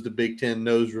fit, knows the Big Ten,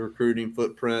 knows recruiting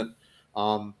footprint.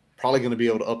 Probably going to be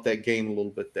able to up that game a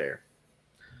little bit there.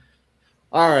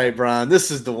 All right, Brian, this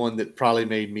is the one that probably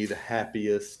made me the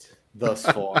happiest thus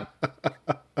far.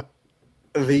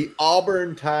 The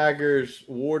Auburn Tigers,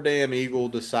 War Damn Eagle,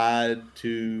 decide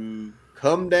to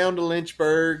come down to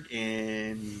Lynchburg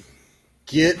and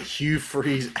get Hugh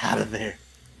Freeze out of there.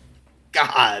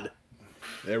 God.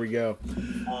 There we go.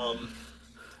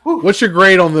 What's your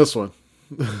grade on this one?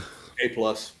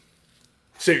 A+.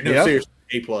 Seriously,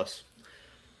 A+.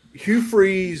 Hugh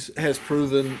Freeze has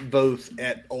proven both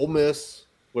at Ole Miss,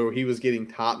 where he was getting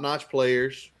top-notch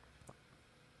players,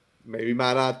 maybe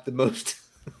not the most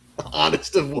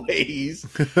honest of ways.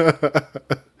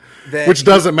 Which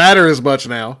doesn't matter as much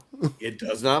now. It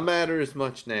does not matter as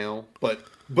much now, but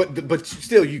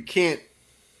still, you can't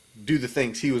do the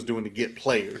things he was doing to get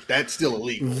players. That's still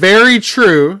illegal. Very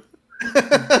true.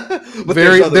 But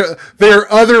there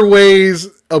are other ways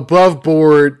above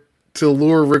board to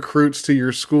lure recruits to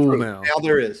your school now. Now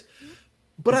there is.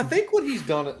 But I think what he's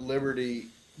done at Liberty,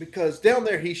 because down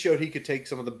there he showed he could take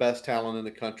some of the best talent in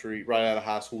the country right out of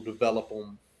high school, develop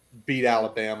them, beat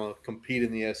Alabama, compete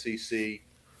in the SEC.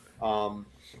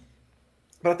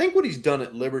 But I think what he's done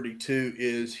at Liberty, too,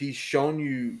 is he's shown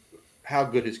you how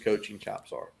good his coaching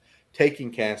chops are.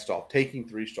 Taking cast-off, taking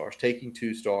 3 stars, taking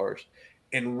 2 stars,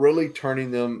 and really turning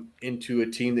them into a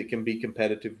team that can be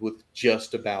competitive with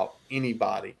just about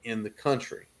anybody in the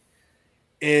country.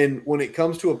 And when it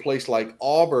comes to a place like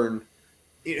Auburn,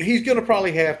 he's going to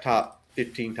probably have top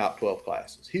 15, top 12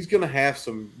 classes. He's going to have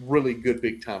some really good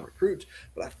big-time recruits.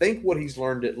 But I think what he's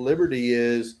learned at Liberty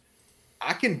is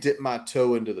I can dip my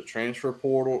toe into the transfer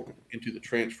portal, into the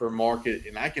transfer market,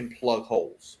 and I can plug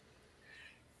holes.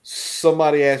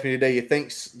 Somebody asked me today, you think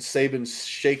Saban's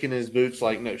shaking his boots?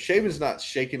 Like, no, Saban's not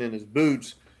shaking in his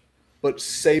boots, but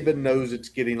Saban knows it's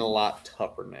getting a lot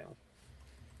tougher now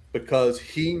because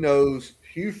he knows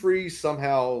Hugh Freeze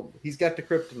somehow – he's got the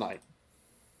kryptonite.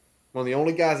 One of the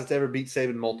only guys that's ever beat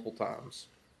Saban multiple times.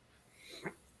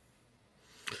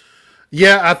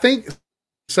 Yeah, I think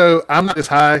 – so I'm not as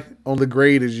high on the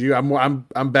grade as you. I'm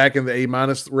back in the A-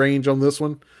 range on this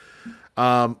one.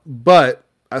 But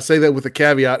 – I say that with a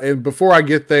caveat. And before I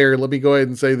get there, let me go ahead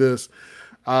and say this.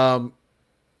 Like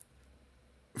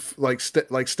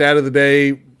stat of the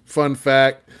day, fun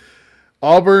fact.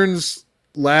 Auburn's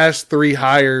last 3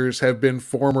 hires have been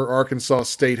former Arkansas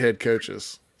State head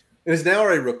coaches. It is now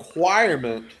a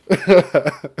requirement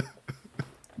that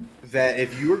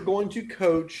if you are going to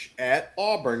coach at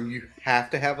Auburn, you have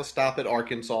to have a stop at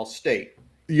Arkansas State.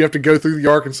 You have to go through the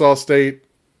Arkansas State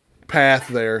path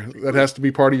there. That has to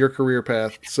be part of your career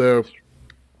path. So,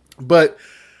 but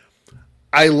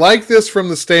I like this from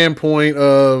the standpoint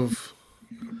of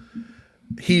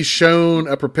he's shown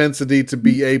a propensity to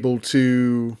be able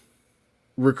to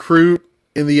recruit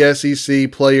in the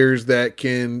SEC players that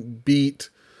can beat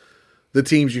the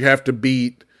teams you have to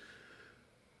beat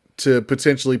to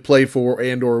potentially play for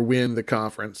and or win the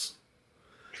conference.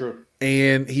 True.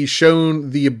 And he's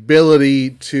shown the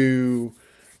ability to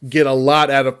get a lot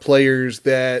out of players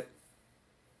that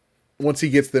once he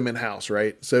gets them in house,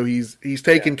 right? So he's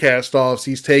taken cast-offs,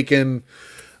 he's taken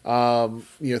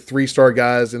 3-star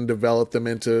guys and developed them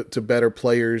into better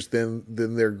players than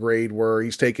their grade were.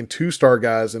 He's taken 2-star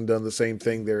guys and done the same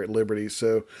thing there at Liberty.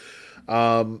 So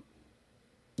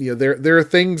there are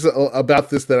things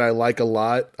about this that I like a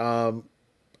lot.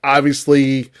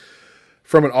 Obviously,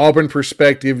 from an Auburn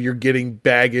perspective, you're getting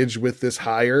baggage with this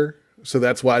hire, so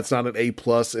that's why it's not an A+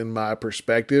 in my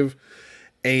perspective.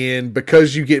 And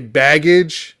because you get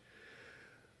baggage,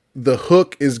 the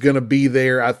hook is going to be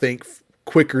there, I think,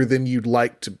 quicker than you'd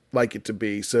like it to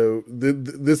be. So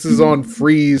this is on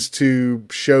Freeze to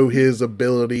show his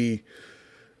ability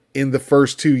in the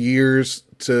first 2 years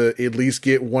to at least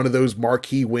get one of those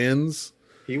marquee wins.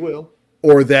 He will.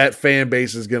 Or that fan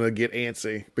base is going to get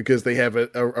antsy because they have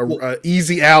a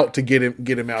easy out to get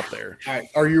him out there. All right,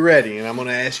 are you ready? And I'm going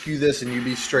to ask you this, and you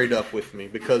be straight up with me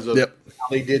because of how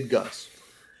they did Gus.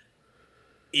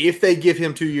 If they give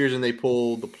him 2 years and they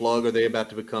pull the plug, are they about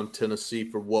to become Tennessee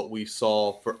for what we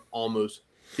saw for almost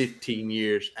 15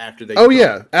 years after they? Oh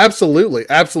yeah, absolutely.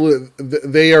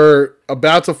 They are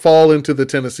about to fall into the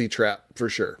Tennessee trap for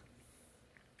sure.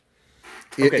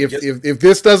 Okay, if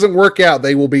this doesn't work out,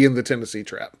 they will be in the Tennessee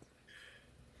trap.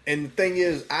 And the thing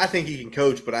is, I think he can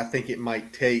coach, but I think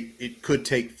it could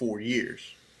take 4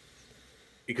 years.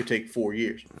 It could take 4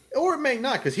 years. Or it may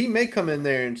not, because he may come in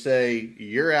there and say,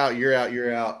 you're out.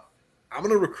 I'm going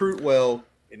to recruit well,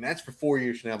 and that's for 4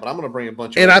 years from now, but I'm going to bring a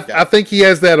bunch of guys. I think he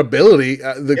has that ability.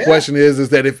 The question is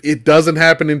that if it doesn't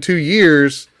happen in 2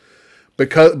 years,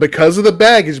 because of the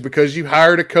baggage, because you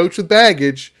hired a coach with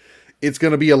baggage, it's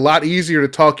going to be a lot easier to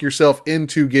talk yourself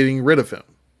into getting rid of him.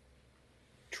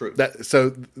 True. That's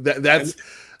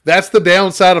the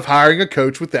downside of hiring a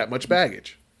coach with that much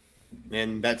baggage.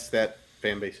 And that's that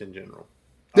fan base in general.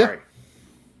 Yeah. All right.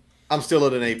 I'm still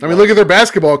at an A+. I mean, look at their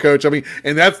basketball coach. I mean,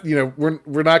 and that's,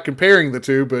 we're not comparing the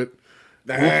two, but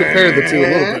we'll compare the two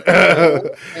a little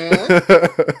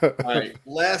bit. All right.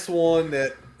 Last one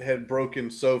that had broken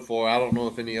so far. I don't know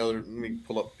if any other. Let me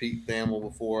pull up Pete Thamel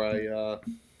before I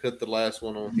put the last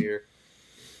one on here.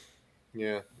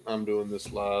 Yeah, I'm doing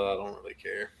this live. I don't really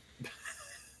care.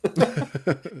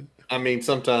 I mean,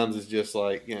 sometimes it's just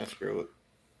like, screw it.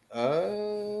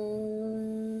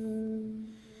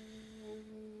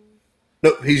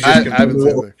 Nope, he's just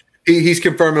he's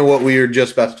confirming what we were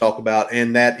just about to talk about,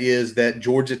 and that is that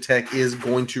Georgia Tech is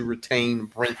going to retain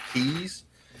Brent Keys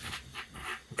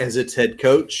as its head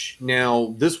coach.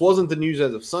 Now, this wasn't the news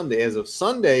as of Sunday. As of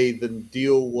Sunday, the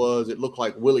deal was it looked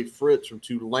like Willie Fritz from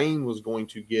Tulane was going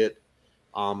to get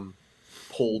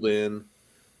pulled in.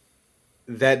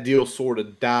 That deal sort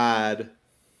of died,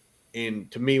 and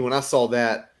to me, when I saw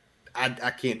that,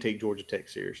 I can't take Georgia Tech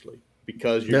seriously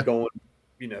because you're going,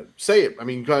 say it. I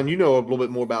mean, you know a little bit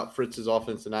more about Fritz's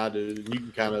offense than I do, and you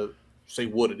can kind of say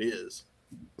what it is.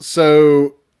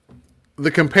 So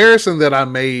the comparison that I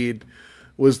made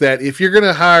was that if you're going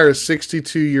to hire a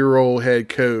 62-year-old head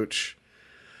coach,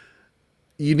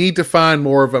 you need to find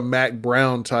more of a Mac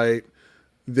Brown type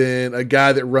than a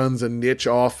guy that runs a niche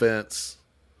offense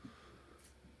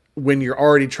when you're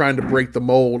already trying to break the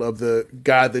mold of the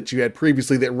guy that you had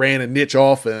previously that ran a niche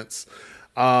offense.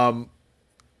 And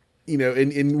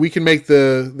we can make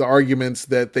the arguments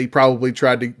that they probably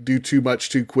tried to do too much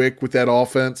too quick with that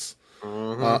offense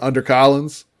under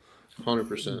Collins.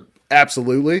 100%.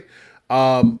 Absolutely.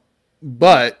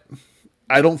 But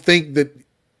I don't think that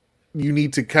you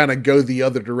need to kind of go the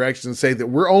other direction and say that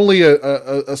we're only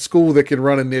a school that can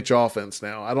run a niche offense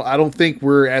now. I don't think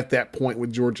we're at that point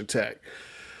with Georgia Tech.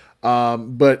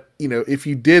 But if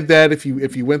you did that, if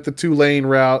you went the Tulane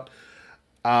route,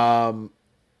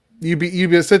 you'd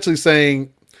be essentially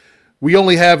saying we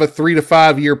only have a 3 to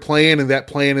 5 year plan, and that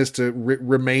plan is to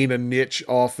remain a niche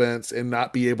offense and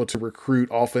not be able to recruit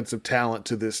offensive talent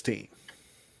to this team,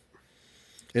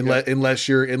 unless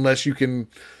you can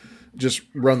just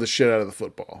run the shit out of the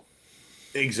football.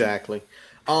 Exactly.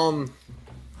 I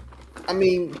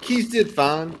mean, Keys did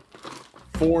fine.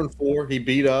 4-4. He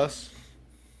beat us.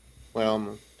 Well, I'm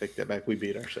going to take that back. We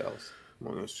beat ourselves.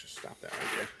 Well, let's just stop that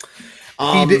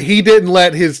right there. He didn't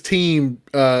let his team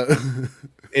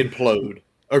implode.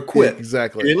 or quit.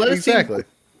 Exactly. Didn't let his team Exactly.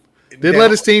 quit. Didn't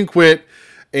let his team quit,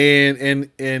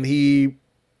 and he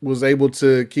was able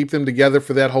to keep them together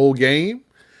for that whole game,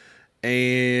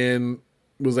 and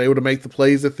was able to make the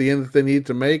plays at the end that they needed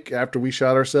to make after we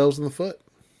shot ourselves in the foot.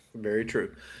 Very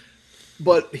true.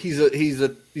 But he's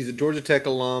a Georgia Tech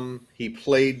alum. He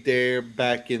played there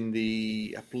back in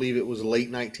the, I believe it was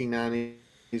late 1990s,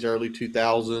 early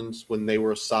 2000s when they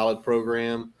were a solid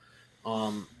program.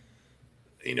 I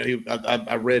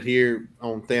read here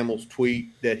on Thamel's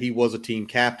tweet that he was a team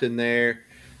captain there.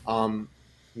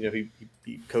 He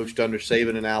coached under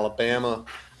Saban in Alabama.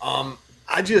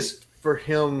 For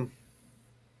him,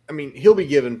 I mean, he'll be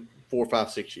given 4, 5,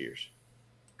 6 years.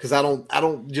 Because I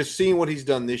don't just seeing what he's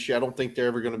done this year, I don't think they're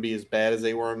ever going to be as bad as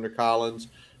they were under Collins,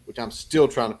 which I'm still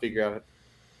trying to figure out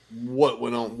what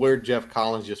went on, where Jeff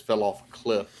Collins just fell off a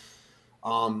cliff.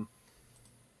 But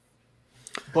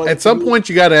at some point,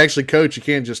 you got to actually coach. You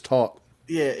can't just talk.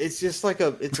 Yeah, it's just like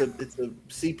it's a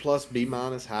C+, B-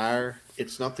 higher.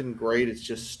 It's nothing great. It's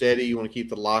just steady. You want to keep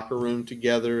the locker room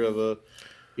together of a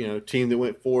team that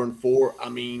went 4-4. I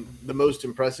mean, the most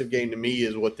impressive game to me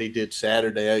is what they did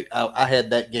Saturday. I had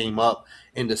that game up,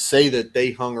 and to say that they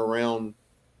hung around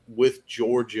with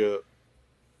Georgia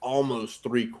almost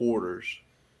 3 quarters,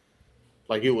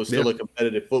 like it was still a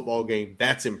competitive football game,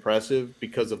 that's impressive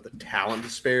because of the talent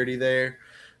disparity there.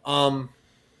 And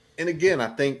again, I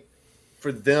think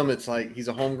for them, it's like he's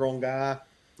a homegrown guy.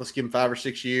 Let's give him 5 or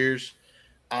 6 years.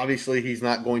 Obviously, he's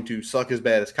not going to suck as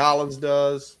bad as Collins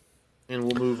does, and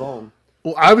we'll move on.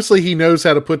 Well, obviously, he knows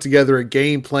how to put together a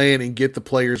game plan and get the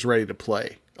players ready to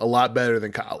play a lot better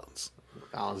than Collins.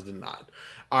 Collins did not.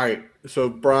 All right, so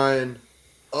Brian,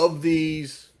 of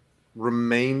these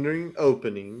remaining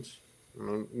openings,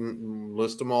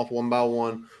 list them off one by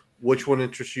one. Which one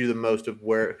interests you the most of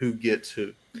who gets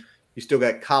who? You still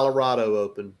got Colorado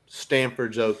open,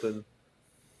 Stanford's open,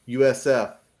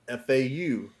 USF,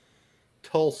 FAU,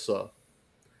 Tulsa,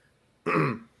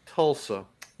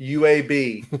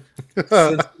 UAB,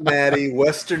 Cincinnati,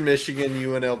 Western Michigan,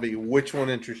 UNLV. Which one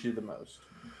interests you the most?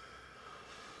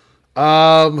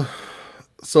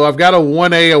 So I've got a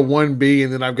 1A, a 1B,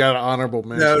 and then I've got an honorable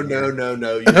mention. No.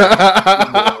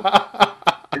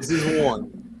 This is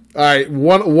one. All right,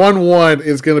 1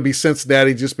 is going to be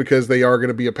Cincinnati just because they are going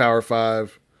to be a Power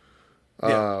 5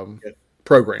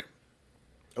 program.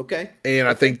 Okay. And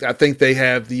I think they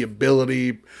have the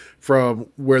ability from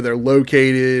where they're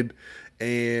located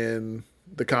and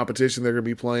the competition they're going to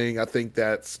be playing. I think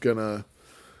that's gonna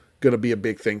be a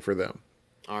big thing for them.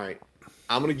 All right,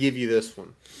 I'm going to give you this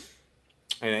one,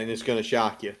 and it's going to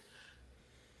shock you.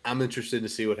 I'm interested to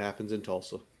see what happens in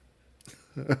Tulsa.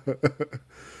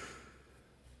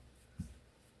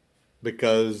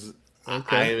 Because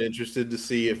I am interested to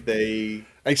see if a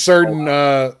certain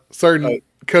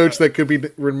coach that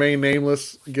could remain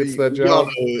nameless gets that job.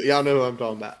 Y'all know who I'm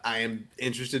talking about. I am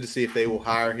interested to see if they will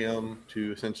hire him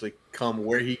to essentially come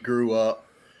where he grew up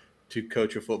to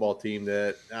coach a football team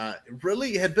that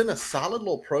really had been a solid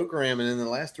little program, and in the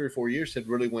last 3 or 4 years had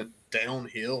really went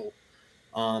downhill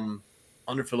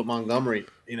under Philip Montgomery.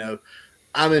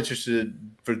 I'm interested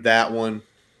for that one.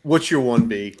 What's your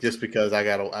 1B? Just because I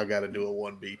gotta do a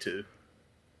 1B too.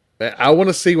 I want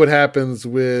to see what happens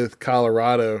with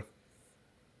Colorado.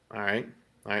 All right.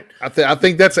 I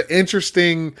think that's an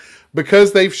interesting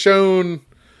because they've shown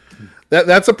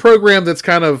that's a program that's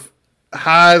kind of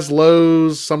highs,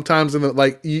 lows. Sometimes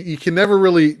you can never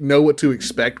really know what to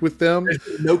expect with them.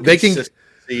 They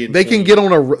can get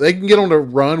on a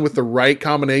run with the right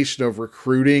combination of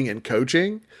recruiting and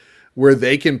coaching, where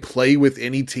they can play with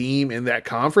any team in that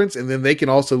conference, and then they can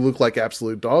also look like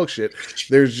absolute dog shit.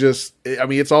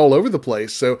 It's all over the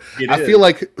place. So I feel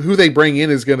like who they bring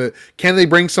in can they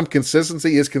bring some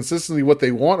consistency? Is consistency what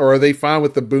they want, or are they fine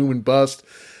with the boom and bust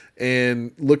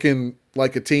and looking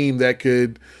like a team that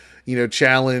could,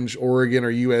 challenge Oregon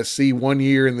or USC 1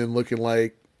 year and then looking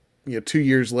like, 2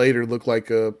 years later look like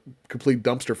a complete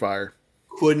dumpster fire?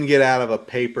 Couldn't get out of a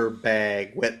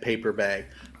wet paper bag.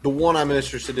 The one I'm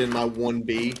interested in, my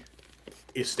 1B,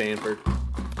 is Stanford.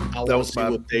 I want to see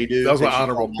what they do. That was my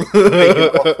honorable.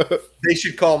 They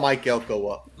should call Mike Elko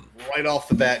up right off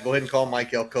the bat. Go ahead and call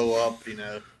Mike Elko up.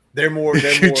 They're more.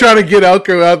 You're trying to get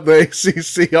Elko out the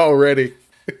ACC already.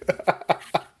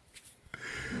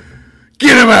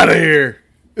 Get him out of here.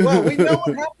 Well, we know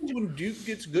what happens when Duke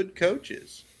gets good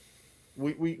coaches.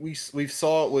 We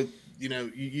saw it with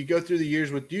you go through the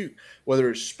years with Duke, whether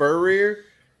it's Spurrier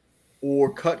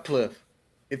or Cutcliffe.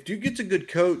 If Duke gets a good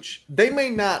coach, they may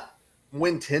not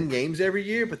win 10 games every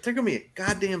year, but they're going to be a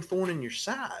goddamn thorn in your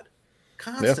side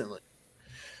constantly.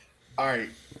 All right.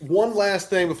 One last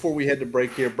thing before we head to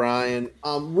break here, Brian.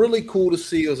 Really cool to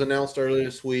see. It was announced earlier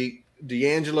this week.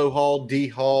 D'Angelo Hall, D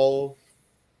Hall,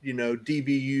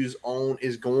 DBU's own,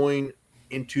 is going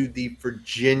into the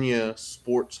Virginia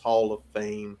Sports Hall of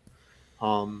Fame.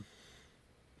 Um,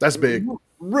 That's big.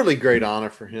 Really great honor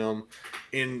for him.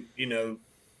 And, the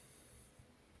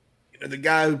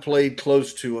guy who played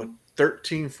close to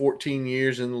 13, 14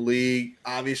 years in the league,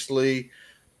 obviously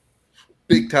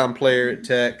big time player at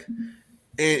Tech.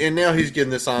 And now he's getting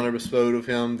this honor bestowed of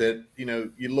him that, I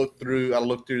looked through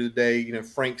the day,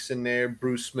 Frank's in there,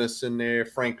 Bruce Smith's in there,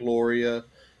 Frank Loria,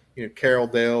 Carol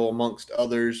Dale, amongst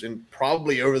others. And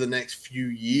probably over the next few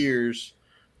years,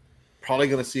 probably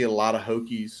going to see a lot of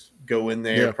Hokies go in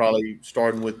there, probably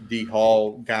starting with D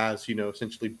Hall, guys,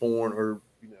 essentially born or,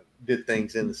 did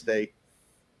things in the state.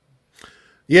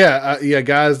 Yeah.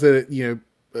 Guys that,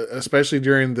 especially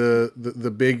during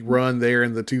the big run there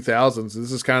in the 2000s,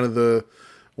 this is kind of the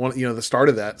one, the start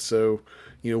of that. So,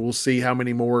 we'll see how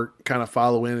many more kind of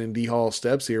follow in D Hall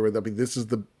steps here. I mean, this is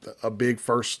a big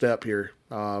first step here.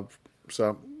 So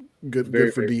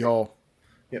good for D Hall.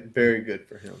 Yeah, very good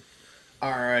for him.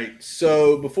 All right.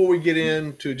 So before we get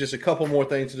into just a couple more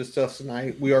things to discuss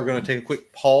tonight, we are going to take a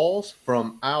quick pause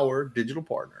from our digital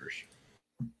partners.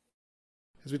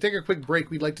 As we take a quick break,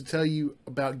 we'd like to tell you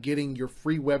about getting your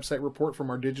free website report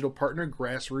from our digital partner,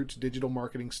 Grassroots Digital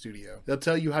Marketing Studio. They'll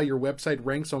tell you how your website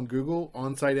ranks on Google,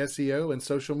 on-site SEO, and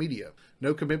social media.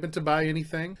 No commitment to buy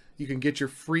anything. You can get your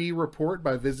free report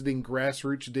by visiting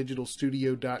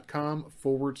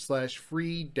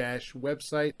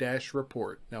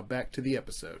grassrootsdigitalstudio.com/free-website-report. Now back to the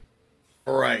episode.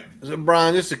 All right. So,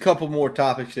 Brian, just a couple more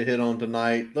topics to hit on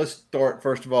tonight. Let's start,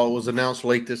 first of all, it was announced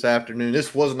late this afternoon.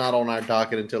 This was not on our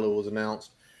docket until it was announced.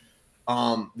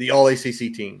 The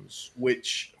All-ACC teams,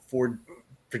 which for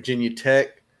Virginia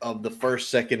Tech, of the first,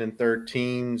 second, and third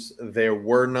teams, there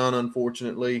were none,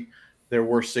 unfortunately. There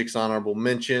were 6 honorable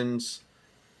mentions.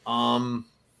 I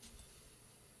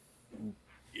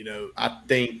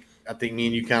think me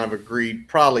and you kind of agreed,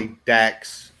 probably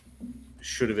Dax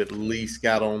should have at least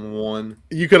got on one.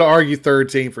 You could argue third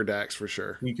team for Dax for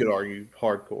sure. You could argue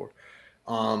hardcore.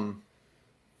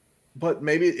 But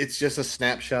maybe it's just a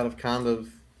snapshot of kind of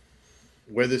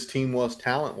where this team was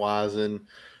talent-wise. And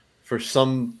for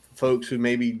some folks who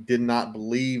maybe did not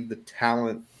believe the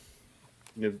talent,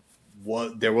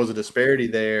 there was a disparity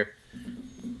there,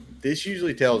 this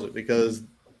usually tells it because,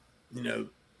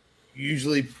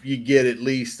 usually you get at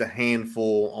least a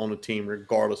handful on a team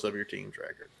regardless of your team's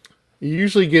record. You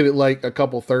usually get it like a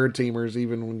couple third teamers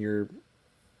even when you're,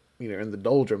 in the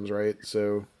doldrums, right?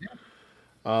 So,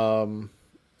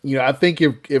 I think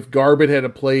if Garbett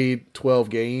had played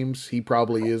 12 games, he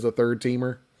probably is a third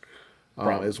teamer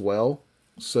as well.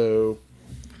 So,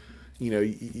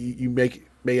 you may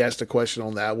ask the question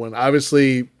on that one.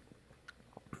 Obviously,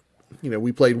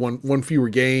 we played one fewer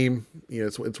game.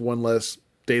 It's one less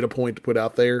data point to put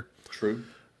out there. True.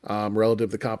 Relative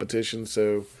to competition.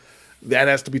 So that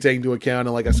has to be taken into account.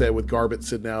 And like I said, with Garbett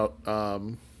sitting out,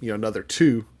 another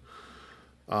 2,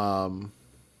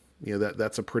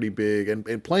 that's a pretty big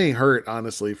and playing hurt,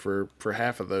 honestly, for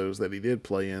half of those that he did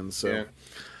play in. So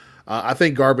I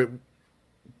think Garbett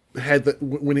had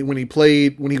when he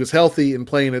played, when he was healthy and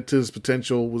playing it to his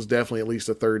potential, was definitely at least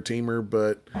a third teamer,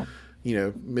 but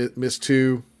missed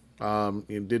 2,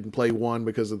 didn't play 1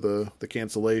 because of the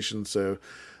cancellation. So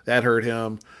that hurt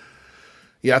him.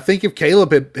 Yeah, I think if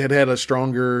Caleb had a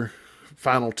stronger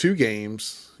final 2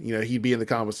 games, he'd be in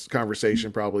the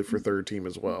conversation probably for third team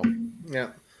as well. Yeah.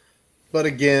 But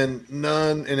again,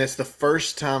 none, and it's the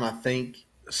first time I think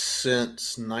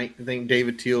since, I think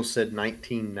David Teal said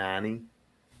 1990,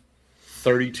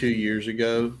 32 years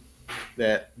ago,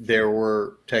 that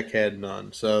Tech had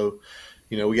none. So,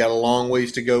 we got a long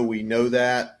ways to go. We know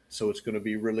that. So it's going to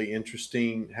be really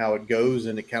interesting how it goes,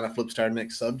 and it kind of flips to our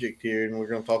next subject here, and we're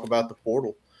going to talk about the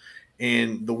portal.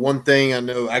 And the one thing I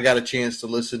know, I got a chance to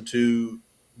listen to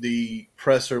the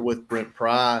presser with Brent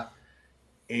Pry,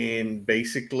 and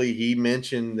basically he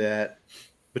mentioned that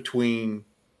between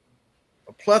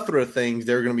a plethora of things,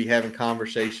 they're going to be having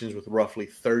conversations with roughly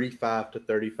 35 to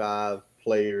 35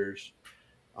 players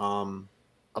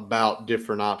about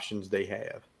different options they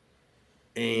have.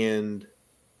 And,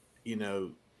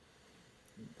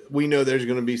 we know there's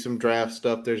going to be some draft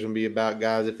stuff. There's going to be about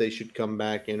guys if they should come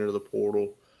back, enter the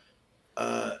portal.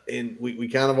 And we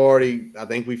kind of already, I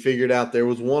think we figured out there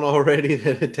was one already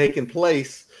that had taken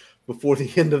place before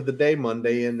the end of the day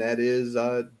Monday, and that is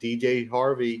DJ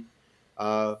Harvey,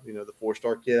 the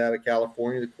 4-star kid out of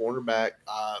California, the cornerback,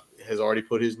 has already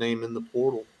put his name in the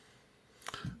portal.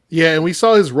 Yeah, and we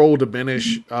saw his role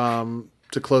diminish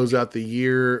to close out the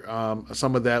year.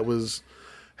 Some of that was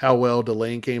how well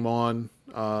Delane came on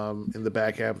in the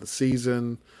back half of the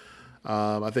season.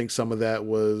 I think some of that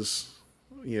was,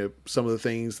 some of the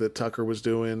things that Tucker was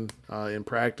doing in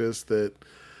practice that,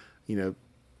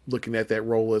 looking at that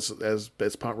role as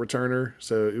punt returner.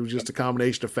 So it was just a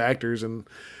combination of factors. And,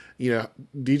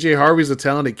 DJ Harvey's a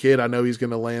talented kid. I know he's going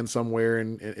to land somewhere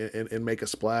and make a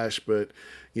splash, but,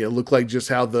 it looked like just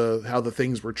how the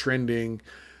things were trending,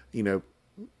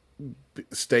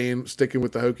 sticking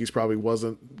with the Hokies probably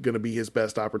wasn't going to be his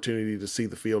best opportunity to see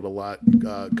the field a lot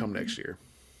come next year.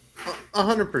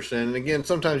 100%. And again,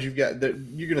 sometimes you're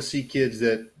going to see kids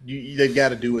that they've got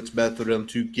to do what's best for them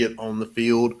to get on the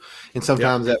field, and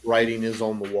sometimes that writing is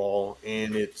on the wall,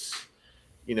 and it's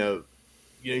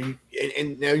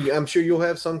and now I'm sure you'll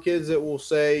have some kids that will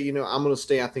say, I'm going to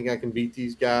stay. I think I can beat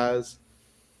these guys.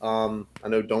 I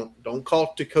know don't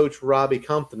talk to Coach Robbie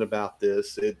Compton about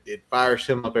this. It fires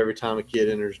him up every time a kid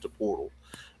enters the portal.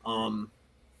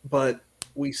 But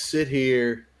we sit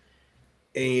here,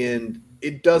 and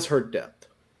it does hurt depth.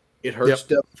 It hurts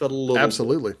depth a little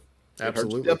Absolutely. bit. It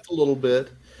hurts depth a little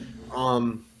bit.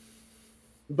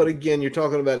 But again, you're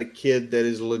talking about a kid that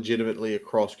is legitimately a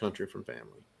cross-country from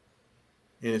family.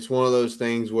 And it's one of those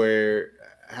things where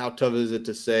how tough is it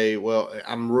to say, well,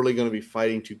 I'm really going to be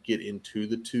fighting to get into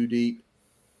the 2 deep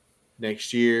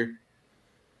next year?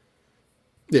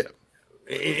 Yeah.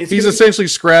 He's essentially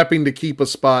scrapping to keep a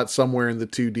spot somewhere in the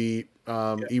 2 deep,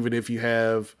 even if you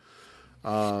have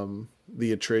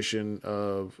the attrition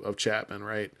of Chapman,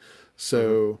 right?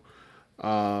 So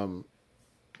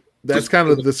that's kind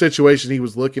of the situation he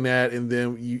was looking at. And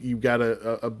then you've got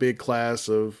a big class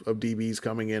of DBs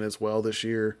coming in as well this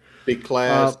year. Big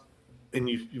class. And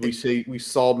we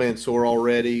saw Mansour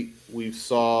already. We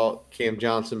saw Cam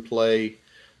Johnson play.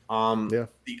 The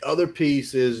other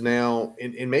piece is now,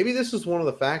 and maybe this is one of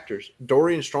the factors,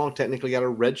 Dorian Strong technically got a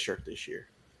red shirt this year.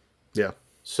 Yeah.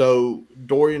 So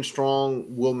Dorian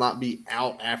Strong will not be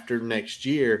out after next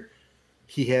year.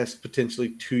 He has potentially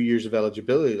 2 years of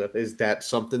eligibility left. Is that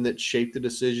something that shaped the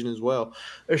decision as well?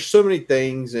 There's so many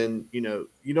things, and you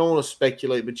don't want to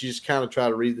speculate, but you just kind of try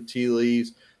to read the tea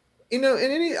leaves. And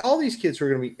all these kids who are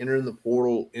going to be entering the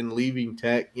portal and leaving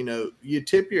Tech, you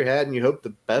tip your hat and you hope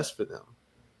the best for them.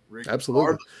 Absolutely.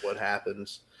 Regardless of what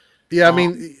happens. Yeah, I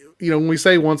mean, when we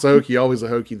say once a Hokie, always a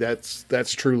Hokie,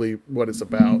 that's truly what it's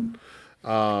about.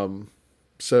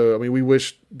 So, I mean, we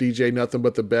wish DJ nothing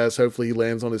but the best. Hopefully he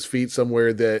lands on his feet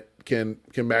somewhere that can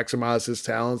maximize his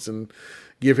talents and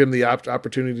give him the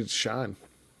opportunity to shine.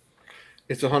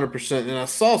 It's 100%. And I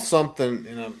saw something,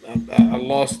 and I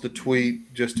lost the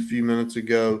tweet just a few minutes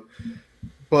ago,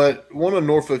 but one of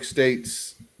Norfolk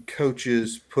State's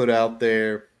coaches put out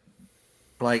there,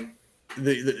 like,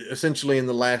 essentially in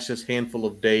the last just handful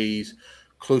of days,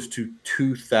 close to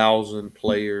 2,000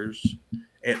 players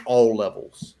at all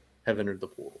levels have entered the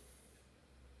portal.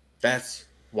 That's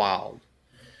wild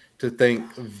to think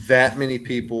that many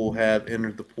people have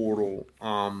entered the portal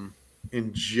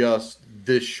in just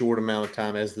this short amount of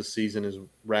time as the season is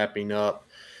wrapping up.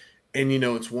 And,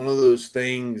 it's one of those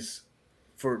things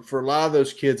for a lot of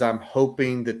those kids, I'm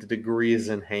hoping that the degree is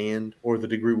in hand, or the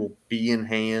degree will be in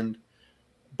hand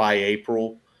by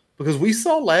April, because we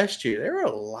saw last year, there were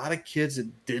a lot of kids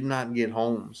that did not get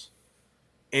homes.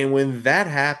 And when that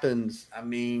happens, I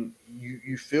mean,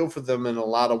 you feel for them in a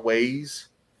lot of ways,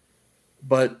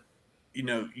 but,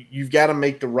 you've got to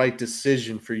make the right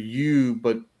decision for you.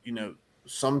 But,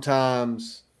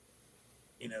 sometimes,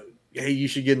 hey, you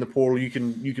should get in the portal. You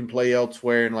can play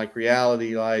elsewhere. And like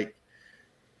reality, like,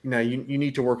 you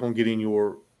need to work on getting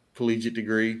your collegiate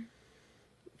degree.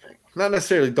 Not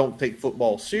necessarily don't take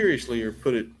football seriously or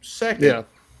put it second,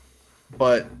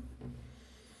 but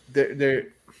they're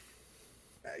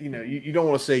you don't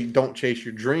want to say don't chase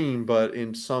your dream, but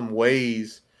in some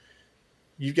ways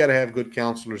you've got to have good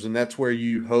counselors, and that's where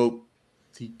you hope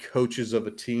the coaches of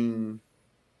a team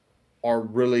are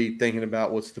really thinking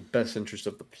about what's the best interest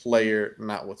of the player,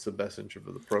 not what's the best interest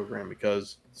of the program,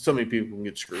 because so many people can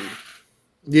get screwed.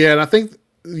 Yeah, and I think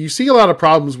you see a lot of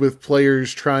problems with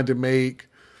players trying to make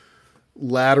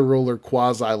lateral or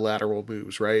quasi-lateral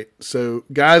moves, right? So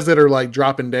guys that are like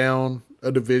dropping down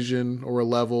a division or a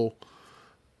level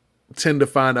tend to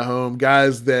find a home.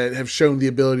 Guys that have shown the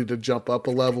ability to jump up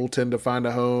a level tend to find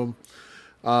a home.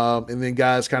 And then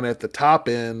guys kind of at the top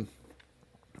end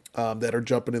that are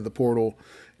jumping in the portal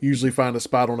usually find a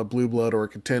spot on a blue blood or a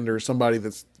contender, somebody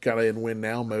that's kind of in win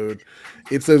now mode.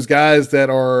 It's those guys that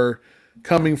are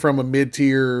coming from a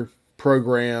mid-tier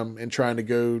program and trying to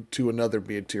go to another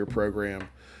mid-tier program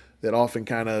that often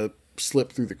kind of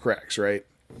slip through the cracks, right?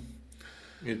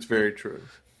 It's very true.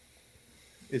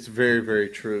 It's very, very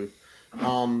true.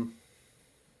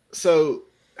 So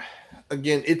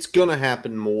again, it's gonna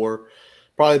happen more.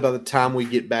 Probably by the time we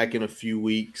get back in a few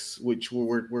weeks, which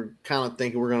we're kind of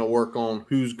thinking we're gonna work on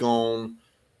who's gone,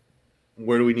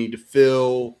 where do we need to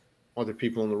fill, are there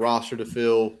people on the roster to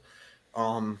fill?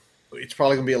 It's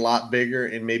probably gonna be a lot bigger,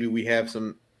 and maybe we have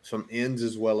some ins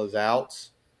as well as outs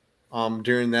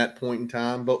during that point in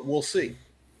time, but we'll see.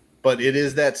 But it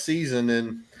is that season,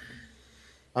 and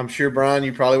I'm sure, Brian,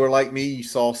 you probably were like me. You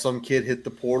saw some kid hit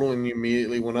the portal, and you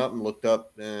immediately went up and looked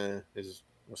up.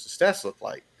 What's the stats look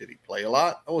like? Did he play a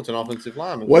lot? Oh, it's an offensive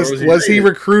lineman. Was he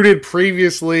recruited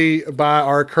previously by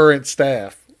our current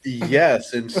staff?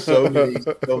 Yes, in so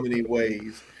many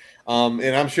ways.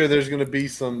 And I'm sure there's going to be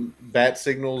some bat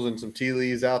signals and some tea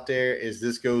leaves out there as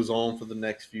this goes on for the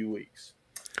next few weeks.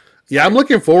 Yeah, I'm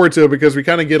looking forward to it because we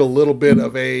kind of get a little bit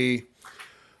of a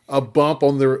bump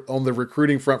on the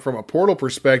recruiting front from a portal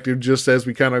perspective, just as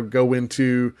we kind of go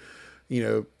into,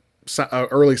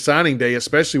 early signing day,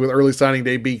 especially with early signing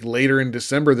day being later in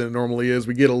December than it normally is.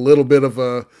 We get a little bit of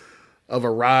a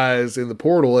rise in the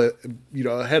portal,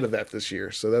 ahead of that this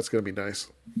year. So that's going to be nice.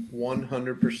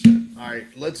 100%. All right,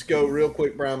 let's go real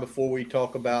quick, Brian, before we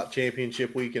talk about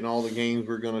championship week and all the games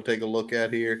we're going to take a look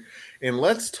at here. And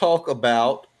let's talk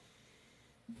about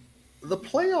the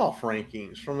playoff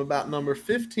rankings from about number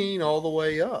 15 all the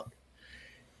way up.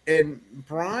 And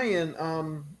Brian,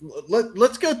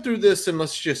 let's go through this and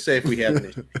let's just say if we have an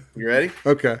issue. You ready?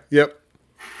 Okay. Yep.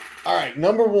 All right.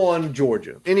 Number 1,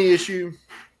 Georgia. Any issue?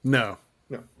 No,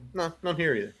 not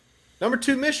here either. Number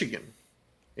 2, Michigan.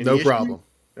 Any no issue? problem.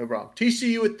 No problem.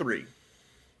 TCU at 3.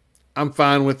 I'm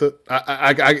fine with it.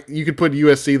 You could put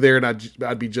USC there, and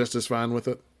I'd be just as fine with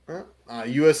it.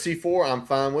 USC 4, I'm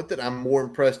fine with it. I'm more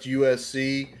impressed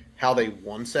USC, how they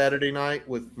won Saturday night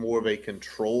with more of a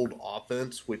controlled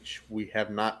offense, which we have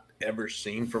not ever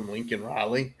seen from Lincoln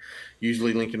Riley.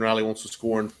 Usually Lincoln Riley wants to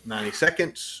score in 90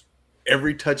 seconds.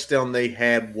 Every touchdown they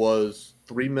had was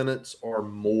 3 minutes or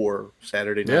more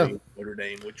Saturday night in Notre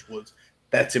Dame,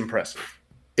 that's impressive.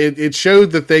 It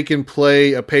showed that they can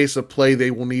play a pace of play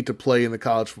they will need to play in the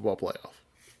college football playoff.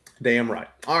 Damn right.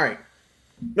 All right.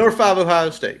 Number 5, Ohio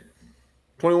State.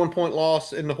 21-point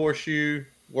loss in the horseshoe.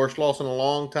 Worst loss in a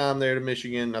long time there to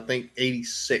Michigan. I think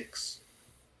 86.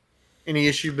 Any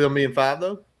issue with them being 5,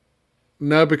 though?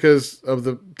 No, because of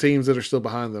the teams that are still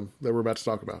behind them that we're about to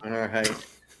talk about. All right.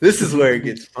 This is where it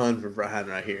gets fun for Brian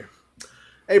right here.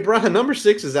 Hey, Brian, number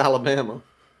 6 is Alabama.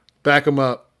 Back them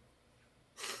up.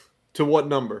 To what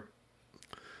number?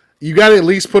 You got to at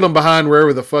least put them behind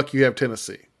wherever the fuck you have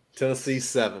Tennessee. Tennessee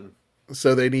 7.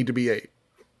 So they need to be 8.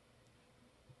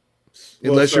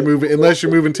 Unless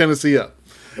you're moving Tennessee up.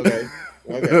 Okay.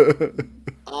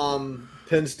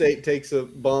 Penn State takes a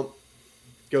bump,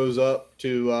 goes up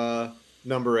to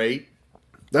number 8.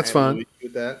 That's fine.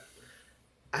 With that,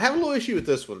 I have a little issue with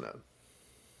this one though.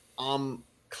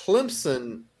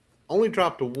 Clemson only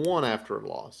dropped to 1 after a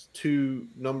loss to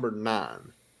number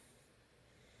 9.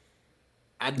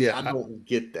 I don't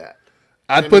get that.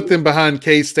 I'd put them behind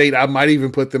K-State. I might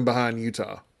even put them behind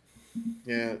Utah.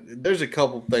 Yeah, there's a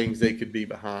couple things they could be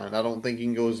behind. I don't think you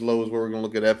can go as low as where we're going to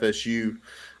look at FSU.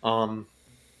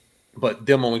 But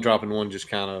them only dropping 1 just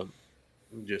kind of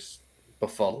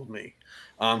befuddled me.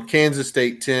 Kansas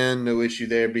State 10, no issue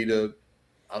there. Beat a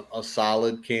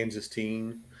solid Kansas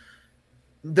team.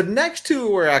 The next 2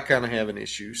 are where I kind of have an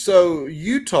issue. So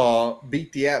Utah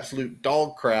beat the absolute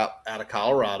dog crap out of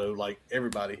Colorado like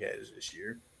everybody has this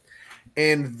year.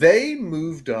 And they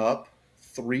moved up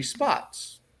 3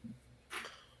 spots.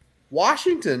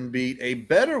 Washington beat a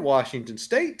better Washington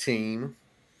State team,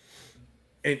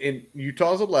 and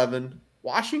Utah's 11.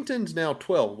 Washington's now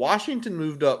 12. Washington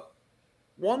moved up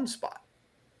 1 spot.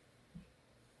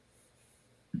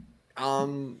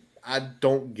 I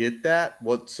don't get that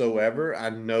whatsoever. I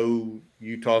know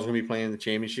Utah's going to be playing the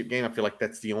championship game. I feel like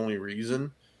that's the only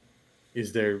reason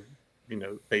is they're,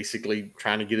 basically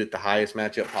trying to get it the highest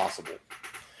matchup possible.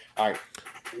 All right,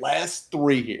 last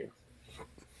 3 here.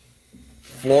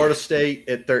 Florida State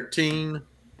at 13,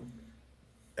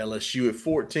 LSU at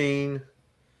 14,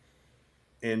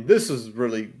 and this is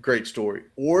really great story.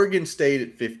 Oregon State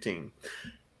at 15.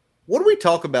 What did we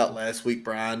talk about last week,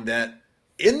 Brian? That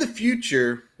in the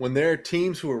future, when there are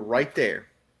teams who are right there,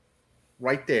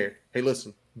 hey,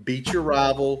 listen, beat your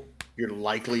rival, you're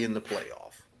likely in the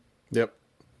playoff. Yep.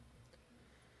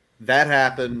 That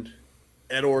happened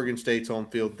at Oregon State's home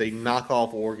field. They knock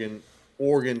off Oregon.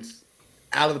 Oregon's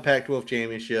out of the Pac-12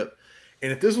 championship.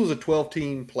 And if this was a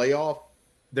 12-team playoff,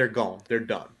 they're gone. They're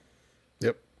done.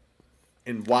 Yep.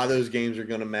 And why those games are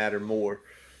going to matter more.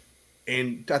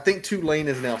 And I think Tulane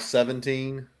is now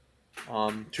 17.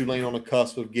 Tulane on the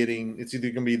cusp of getting – it's either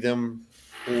going to be them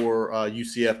or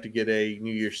UCF to get a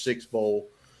New Year's Six bowl.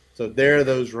 So there are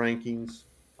those rankings.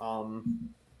 And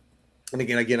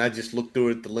again, I just look through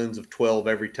it at the lens of 12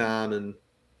 every time. And,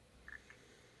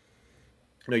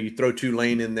 you throw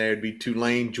Tulane in there. It'd be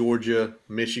Tulane, Georgia,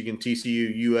 Michigan,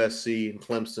 TCU, USC, and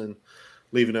Clemson,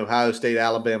 leaving Ohio State,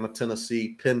 Alabama,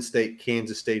 Tennessee, Penn State,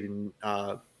 Kansas State, and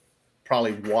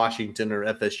probably Washington or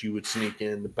FSU would sneak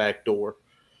in the back door.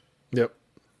 Yep.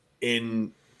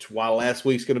 And while last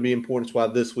week's going to be important, it's why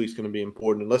this week's going to be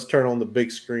important. And let's turn on the big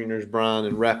screeners, Brian,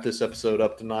 and wrap this episode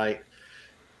up tonight.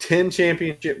 10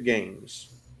 championship games,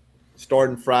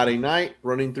 starting Friday night,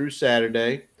 running through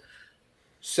Saturday.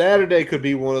 Saturday could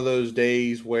be one of those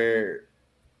days where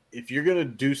if you're going to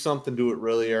do something, do it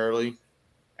really early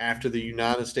after the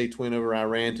United States win over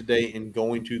Iran today and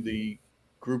going to the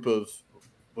group of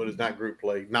what is not group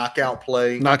play, knockout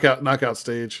play. Knockout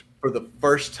stage. For the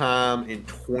first time in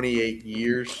 28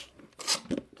 years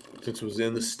since it was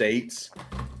in the States.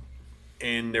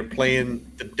 And they're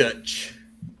playing the Dutch.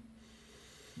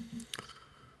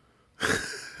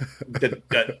 The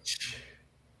Dutch.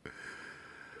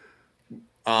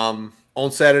 On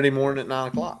Saturday morning at 9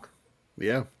 o'clock.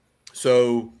 Yeah.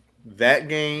 So that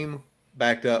game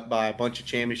backed up by a bunch of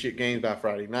championship games, by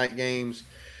Friday night games.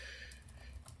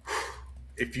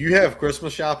 If you have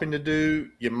Christmas shopping to do,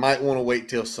 you might want to wait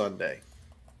till Sunday.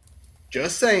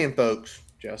 Just saying, folks.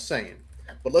 Just saying.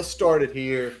 But let's start it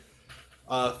here.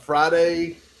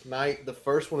 Friday night, the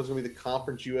first one is going to be the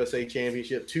Conference USA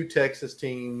Championship. 2 Texas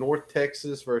teams, North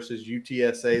Texas versus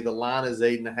UTSA. The line is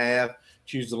 8.5.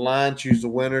 Choose the line, choose the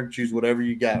winner, choose whatever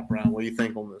you got, Brian. What do you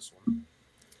think on this one?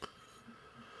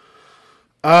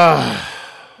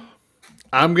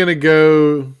 I'm going to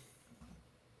go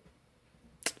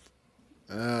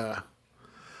I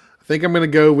think I'm going to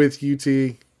go with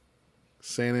UT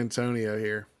San Antonio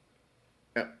here.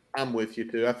 Yeah, I'm with you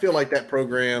too. I feel like that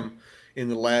program in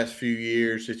the last few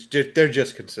years, they're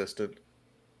just consistent.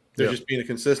 They're just being a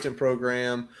consistent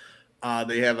program.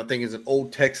 They have, I think, it's an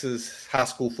old Texas high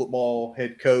school football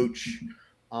head coach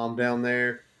down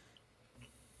there.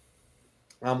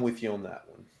 I'm with you on that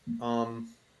one.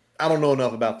 I don't know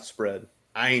enough about the spread.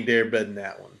 I ain't dare betting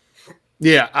that one.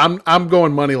 Yeah, I'm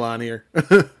going money line here.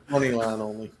 Money line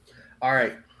only. All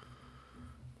right.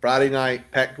 Friday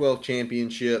night, Pac-12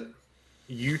 championship.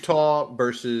 Utah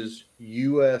versus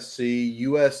USC.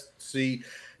 USC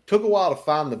took a while to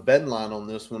find the betting line on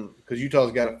this one because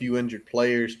Utah's got a few injured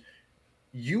players.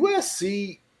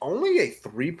 USC only a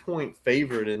 3-point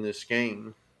favorite in this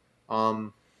game.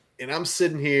 And I'm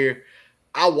sitting here.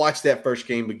 I watched that first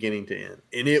game beginning to end,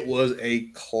 and it was a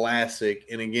classic.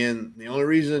 And again, the only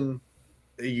reason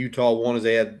Utah won is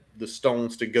they had the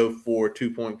stones to go for a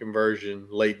 2-point conversion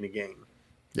late in the game.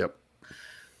 Yep.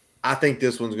 I think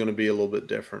this one's going to be a little bit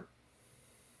different.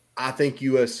 I think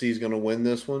USC is going to win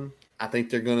this one. I think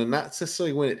they're going to not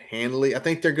necessarily win it handily. I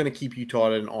think they're going to keep Utah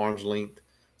at an arm's length,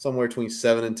 somewhere between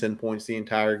 7 and 10 points the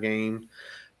entire game.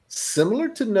 Similar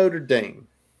to Notre Dame.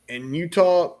 And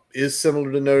Utah is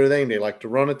similar to Notre Dame. They like to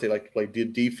run it. They like to play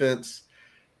defense.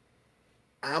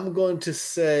 I'm going to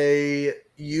say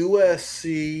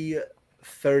USC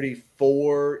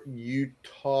 34,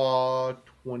 Utah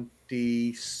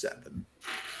 27.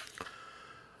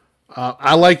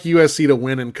 I like USC to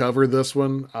win and cover this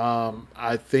one.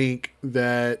 I think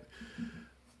that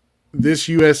this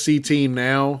USC team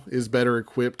now is better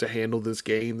equipped to handle this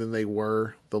game than they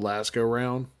were the last go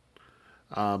round.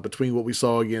 Between what we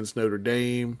saw against Notre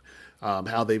Dame,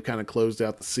 how they've kind of closed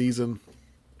out the season.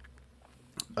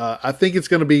 I think it's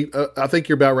going to be I think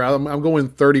you're about right. I'm going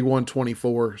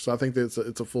 31-24, so I think that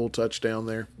it's a full touchdown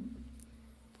there.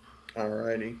 All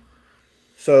righty.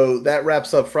 So that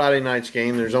wraps up Friday night's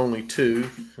game. There's only 2.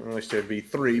 I wish there'd be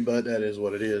 3, but that is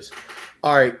what it is.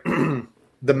 All right.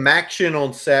 The Maction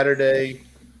on Saturday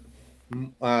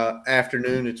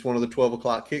afternoon. It's one of the 12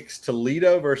 o'clock kicks.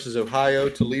 Toledo versus Ohio.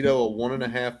 Toledo, a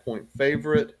 1.5-point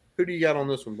favorite. Who do you got on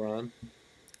this one, Brian?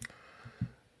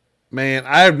 Man,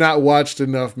 I have not watched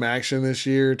enough Maction this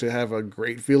year to have a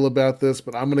great feel about this,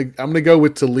 but I'm gonna go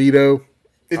with Toledo.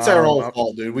 It's our own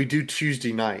fault, dude. We do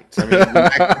Tuesday nights. I mean,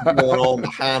 we're going on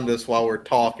behind us while we're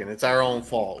talking. It's our own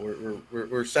fault.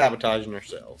 We're sabotaging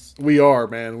ourselves. We are,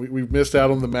 man. We've missed out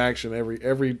on the Maction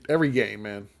every game,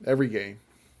 man. Every game.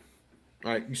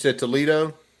 All right, you said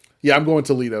Toledo? Yeah, I'm going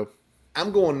Toledo.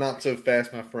 I'm going not so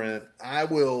fast, my friend. I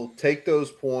will take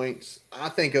those points. I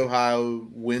think Ohio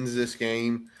wins this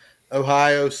game.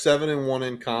 Ohio 7-1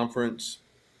 in conference,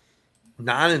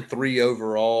 9-3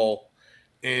 overall.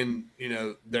 And,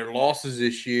 their losses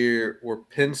this year were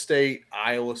Penn State,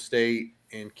 Iowa State,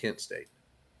 and Kent State.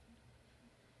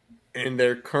 And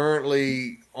they're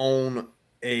currently on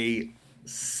a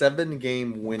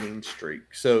 7-game winning streak.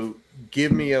 So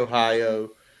give me Ohio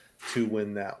to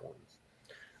win that one.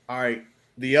 All right.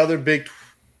 The other big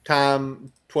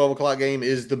time 12 o'clock game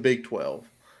is the Big 12.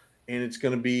 And it's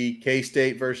going to be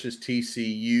K-State versus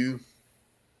TCU.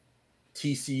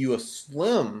 TCU, a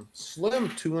slim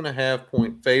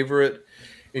 2.5-point favorite.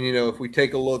 And, if we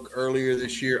take a look earlier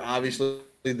this year, obviously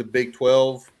the Big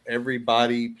 12,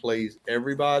 everybody plays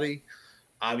everybody.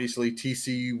 Obviously,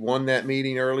 TCU won that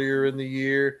meeting earlier in the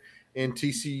year, and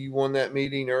TCU won that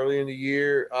meeting earlier in the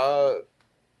year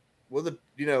with a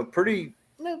pretty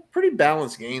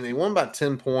balanced game. They won by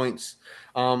 10 points.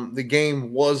 The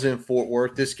game was in Fort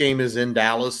Worth. This game is in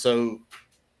Dallas, so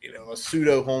a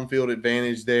pseudo home field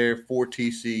advantage there for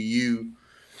TCU.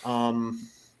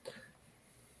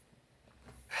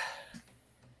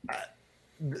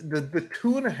 The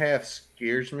 2.5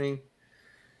 scares me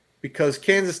because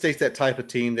Kansas State's that type of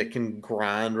team that can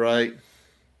grind, right?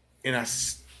 And I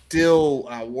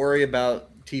worry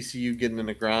about TCU getting in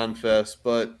a grind fest,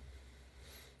 but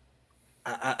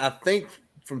I think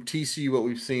from TCU what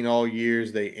we've seen all year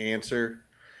is they answer.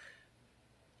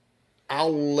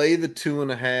 I'll lay the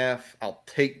 2.5. I'll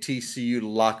take TCU to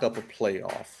lock up a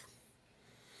playoff.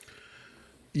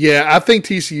 Yeah, I think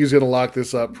TCU is going to lock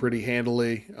this up pretty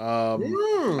handily. I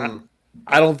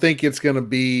don't think it's going to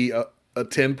be a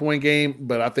 10-point game,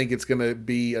 but I think it's going to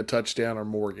be a touchdown or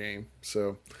more game.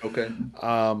 So, okay.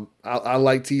 I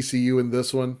like TCU in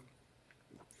this one.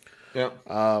 Yeah.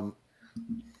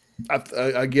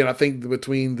 I think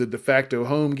between the de facto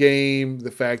home game,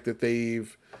 the fact that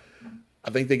I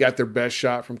think they got their best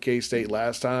shot from K-State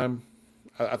last time.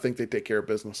 I think they take care of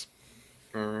business.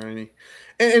 All righty.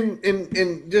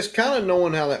 And just kind of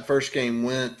knowing how that first game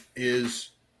went is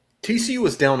TCU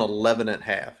was down 11 at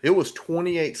half. It was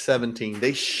 28-17.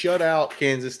 They shut out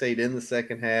Kansas State in the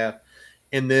second half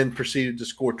and then proceeded to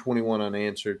score 21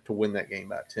 unanswered to win that game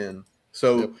by 10.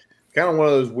 So kind of one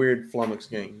of those weird flummox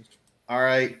games. All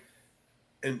right.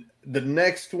 And the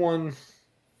next one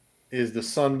is the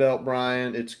Sun Belt,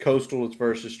 Brian. It's Coastal. It's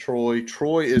versus Troy.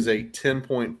 Troy is a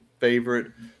 10-point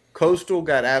favorite. Coastal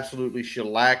got absolutely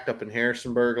shellacked up in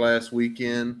Harrisonburg last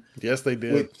weekend. Yes, they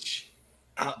did. Which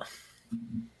I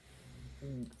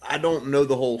don't know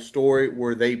the whole story.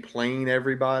 Were they playing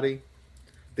everybody?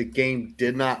 The game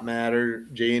did not matter.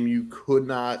 JMU could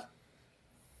not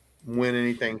win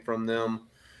anything from them.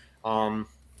 And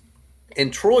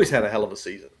Troy's had a hell of a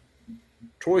season.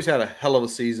 Troy's had a hell of a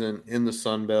season in the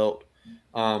Sun Belt.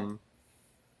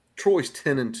 Troy's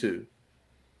 10-2.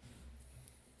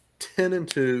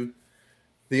 10-2.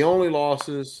 The only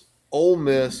losses, Ole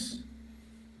Miss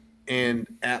and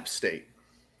App State.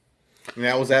 And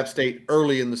that was App State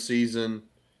early in the season,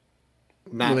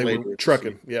 not when they later. Were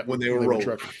trucking. Yeah, when they were rolling.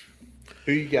 Trucking.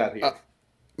 Who you got here?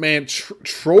 Man,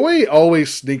 Troy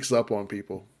always sneaks up on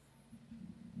people.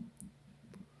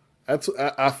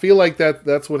 I feel like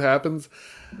that's what happens.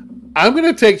 I'm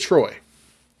going to take Troy.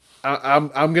 I'm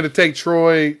going to take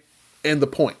Troy and the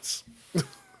points.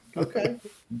 Okay.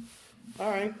 All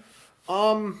right.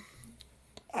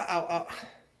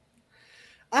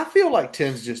 I feel like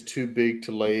 10's just too big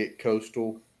to lay at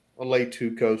Coastal. I'll lay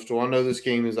 2 Coastal. I know this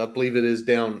game is, I believe it is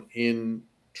down in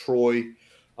Troy.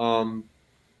 And,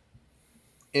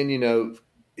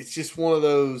 it's just one of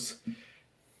those,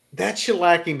 that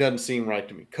shellacking doesn't seem right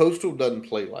to me. Coastal doesn't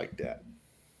play like that.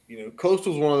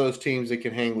 Coastal's one of those teams that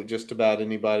can hang with just about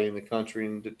anybody in the country.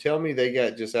 And to tell me they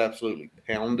got just absolutely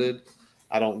pounded,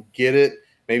 I don't get it.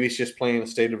 Maybe it's just playing a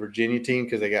state of Virginia team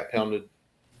because they got pounded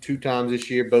 2 times this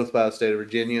year, both by the state of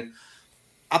Virginia.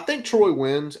 I think Troy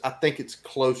wins. I think it's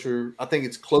closer. I think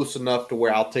it's close enough to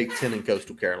where I'll take 10 in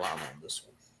Coastal Carolina on this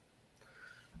one.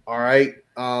 All right.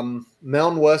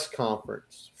 Mountain West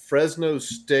Conference. Fresno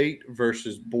State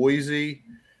versus Boise.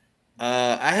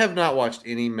 I have not watched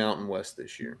any Mountain West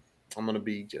this year. I'm going to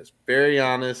be just very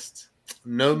honest.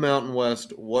 No Mountain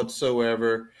West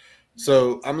whatsoever.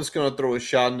 So I'm just going to throw a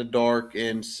shot in the dark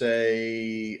and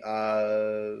say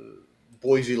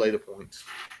Boise lay the points.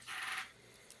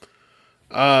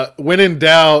 When in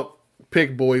doubt,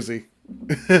 pick Boise.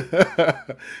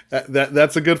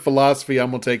 That's a good philosophy.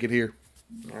 I'm going to take it here.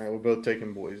 All right, we're both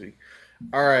taking Boise.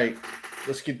 All right,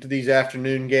 let's get to these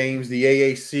afternoon games. The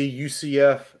AAC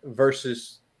UCF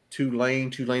versus Tulane.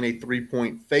 Tulane a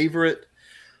 3-point favorite.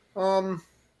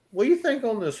 What do you think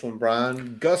on this one,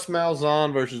 Brian? Gus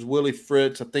Malzahn versus Willie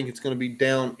Fritz. I think it's going to be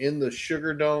down in the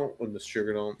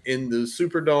in the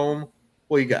Superdome.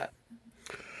 What do you got?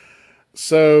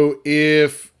 So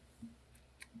if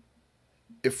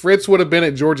Fritz would have been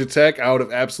at Georgia Tech, I would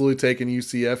have absolutely taken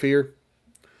UCF here.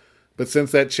 But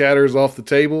since that chatter is off the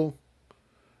table,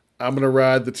 I'm going to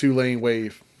ride the Tulane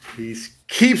wave. He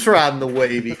keeps riding the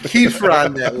wave. He keeps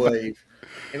riding that wave.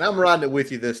 And I'm riding it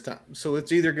with you this time. So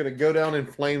it's either going to go down in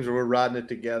flames or we're riding it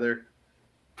together.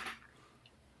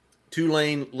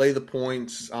 Tulane, lay the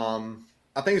points.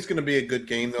 I think it's going to be a good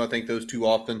game, though. I think those two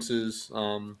offenses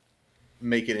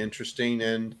make it interesting.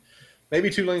 And maybe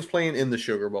Tulane's playing in the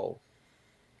Sugar Bowl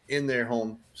in their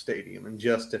home stadium in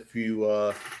just a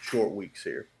few short weeks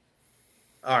here.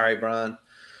 All right, Brian.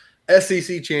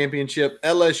 SEC Championship,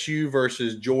 LSU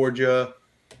versus Georgia.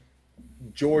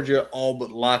 Georgia all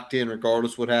but locked in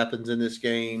regardless what happens in this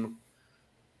game.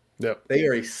 Yep. They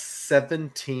are a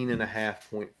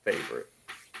 17.5-point favorite.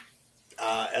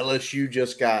 LSU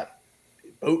just got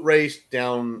boat raced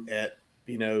down at,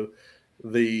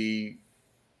 the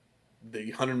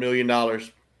 $100 million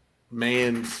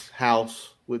man's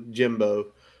house with Jimbo.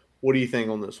 What do you think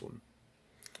on this one?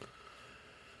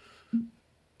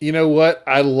 You know what?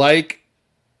 I like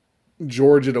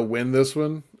Georgia to win this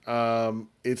one.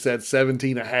 It's at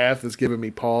 17.5 that's giving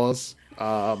me pause.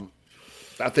 I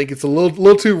think it's a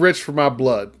little too rich for my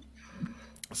blood.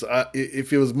 So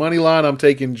if it was money line, I'm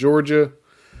taking Georgia,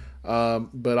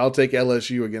 but I'll take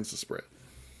LSU against the spread.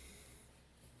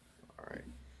 All right.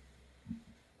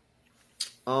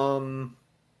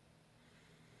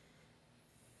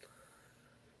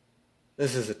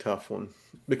 This is a tough one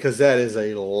because that is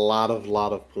a lot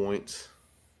of points.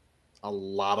 A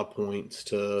lot of points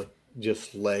to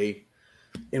just lay.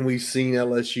 And we've seen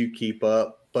LSU keep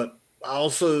up. But I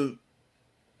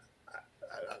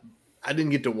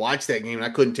didn't get to watch that game, and I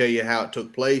couldn't tell you how it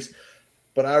took place.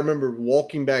 But I remember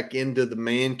walking back into the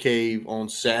man cave on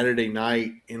Saturday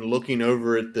night and looking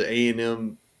over at the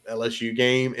A&M LSU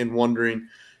game and wondering,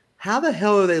 how the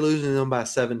hell are they losing them by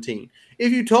 17?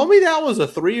 If you told me that was a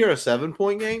 3 or a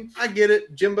 7-point game, I get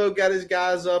it. Jimbo got his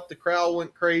guys up. The crowd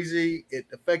went crazy. It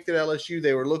affected LSU.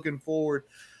 They were looking forward.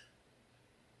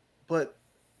 But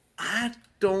I'm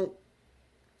going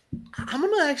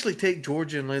to actually take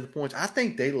Georgia and lay the points. I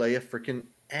think they lay a freaking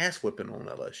ass whipping on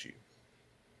LSU.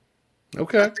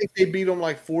 Okay. I think they beat them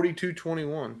like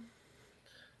 42-21.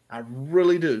 I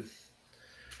really do.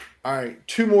 All right,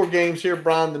 2 more games here,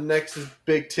 Brian. The next is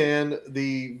Big Ten.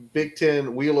 The Big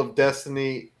Ten Wheel of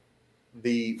Destiny,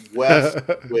 the West,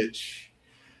 which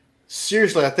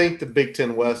seriously, I think the Big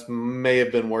Ten West may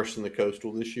have been worse than the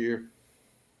Coastal this year.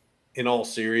 In all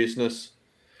seriousness,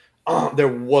 there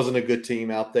wasn't a good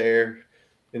team out there,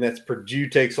 and that's Purdue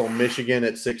takes on Michigan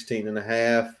at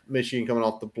 16.5. Michigan coming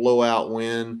off the blowout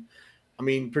win. I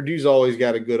mean, Purdue's always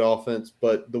got a good offense,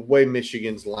 but the way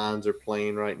Michigan's lines are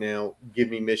playing right now,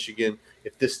 give me Michigan.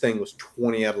 If this thing was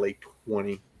 20 out of late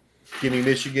 20, give me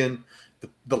Michigan.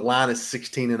 The line is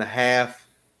 16.5.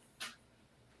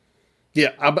 Yeah,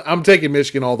 I'm taking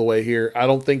Michigan all the way here. I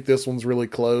don't think this one's really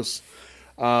close.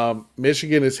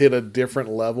 Michigan has hit a different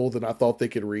level than I thought they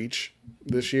could reach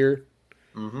this year.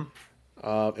 Mm-hmm.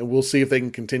 And we'll see if they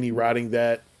can continue riding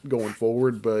that going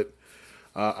forward, but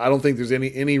I don't think there's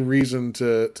any reason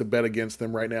to bet against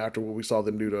them right now after what we saw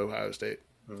them do to Ohio State.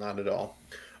 Not at all.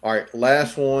 All right,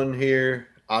 last one here.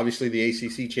 Obviously, the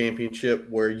ACC Championship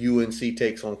where UNC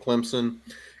takes on Clemson.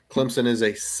 Clemson is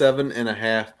a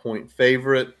 7.5-point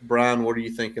favorite. Brian, what are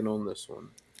you thinking on this one?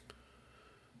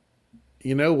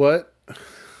 You know what?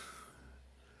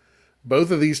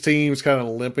 Both of these teams kind of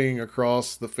limping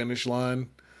across the finish line.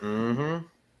 Mm-hmm.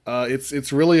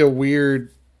 It's really a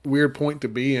weird point to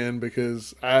be in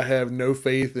because I have no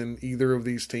faith in either of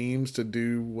these teams to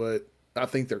do what I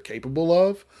think they're capable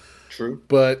of. True.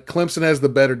 But Clemson has the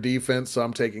better defense, so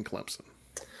I'm taking Clemson.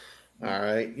 All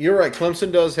right. You're right.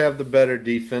 Clemson does have the better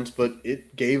defense, but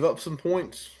it gave up some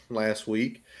points last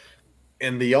week.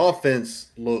 And the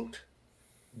offense looked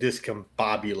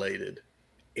discombobulated.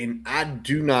 And I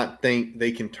do not think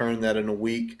they can turn that in a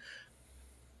week.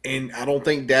 And I don't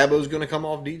think Dabo's going to come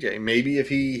off DJ. Maybe if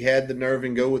he had the nerve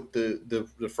and go with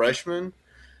the freshman.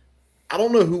 I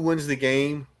don't know who wins the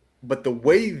game, but the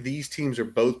way these teams are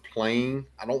both playing,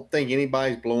 I don't think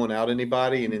anybody's blowing out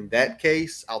anybody. And in that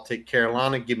case, I'll take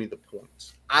Carolina. Give me the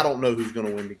points. I don't know who's going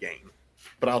to win the game,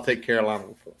 but I'll take Carolina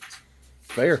with points.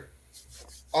 Fair.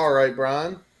 All right,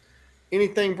 Brian.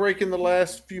 Anything breaking the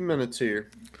last few minutes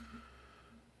here?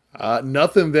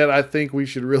 Nothing that I think we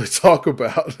should really talk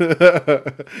about.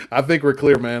 I think we're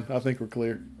clear, man. I think we're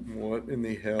clear. What in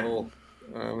the hell?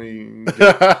 I mean,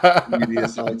 media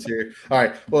sites here. All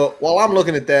right. Well, while I'm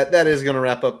looking at that, that is going to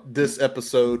wrap up this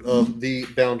episode of the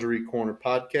Boundary Corner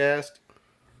podcast.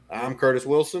 I'm Curtis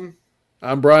Wilson.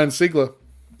 I'm Brian Siegler.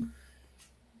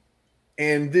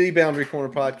 And the Boundary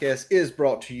Corner podcast is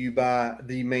brought to you by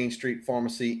the Main Street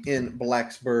Pharmacy in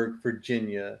Blacksburg,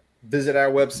 Virginia. Visit our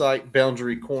website,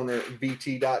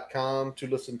 boundarycornervt.com, to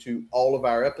listen to all of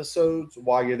our episodes.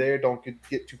 While you're there, don't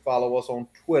forget to follow us on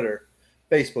Twitter,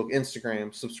 Facebook,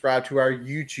 Instagram. Subscribe to our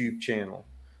YouTube channel.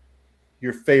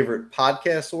 Your favorite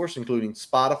podcast source, including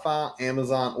Spotify,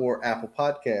 Amazon, or Apple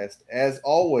Podcast. As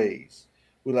always,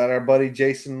 we let our buddy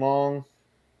Jason Long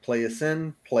play us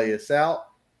in, play us out.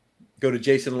 Go to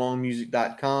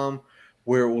jasonlongmusic.com,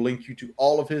 where it will link you to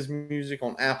all of his music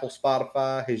on Apple,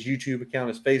 Spotify, his YouTube account,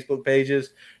 his Facebook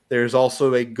pages. There's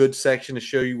also a good section to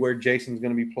show you where Jason's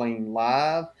going to be playing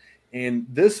live. And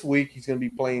this week, he's going to be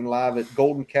playing live at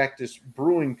Golden Cactus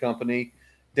Brewing Company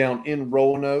down in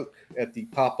Roanoke at the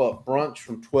pop-up brunch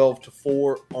from 12 to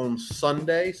 4 on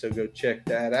Sunday. So go check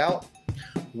that out.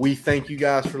 We thank you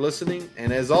guys for listening.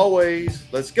 And as always,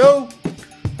 let's go.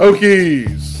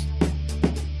 Hokies!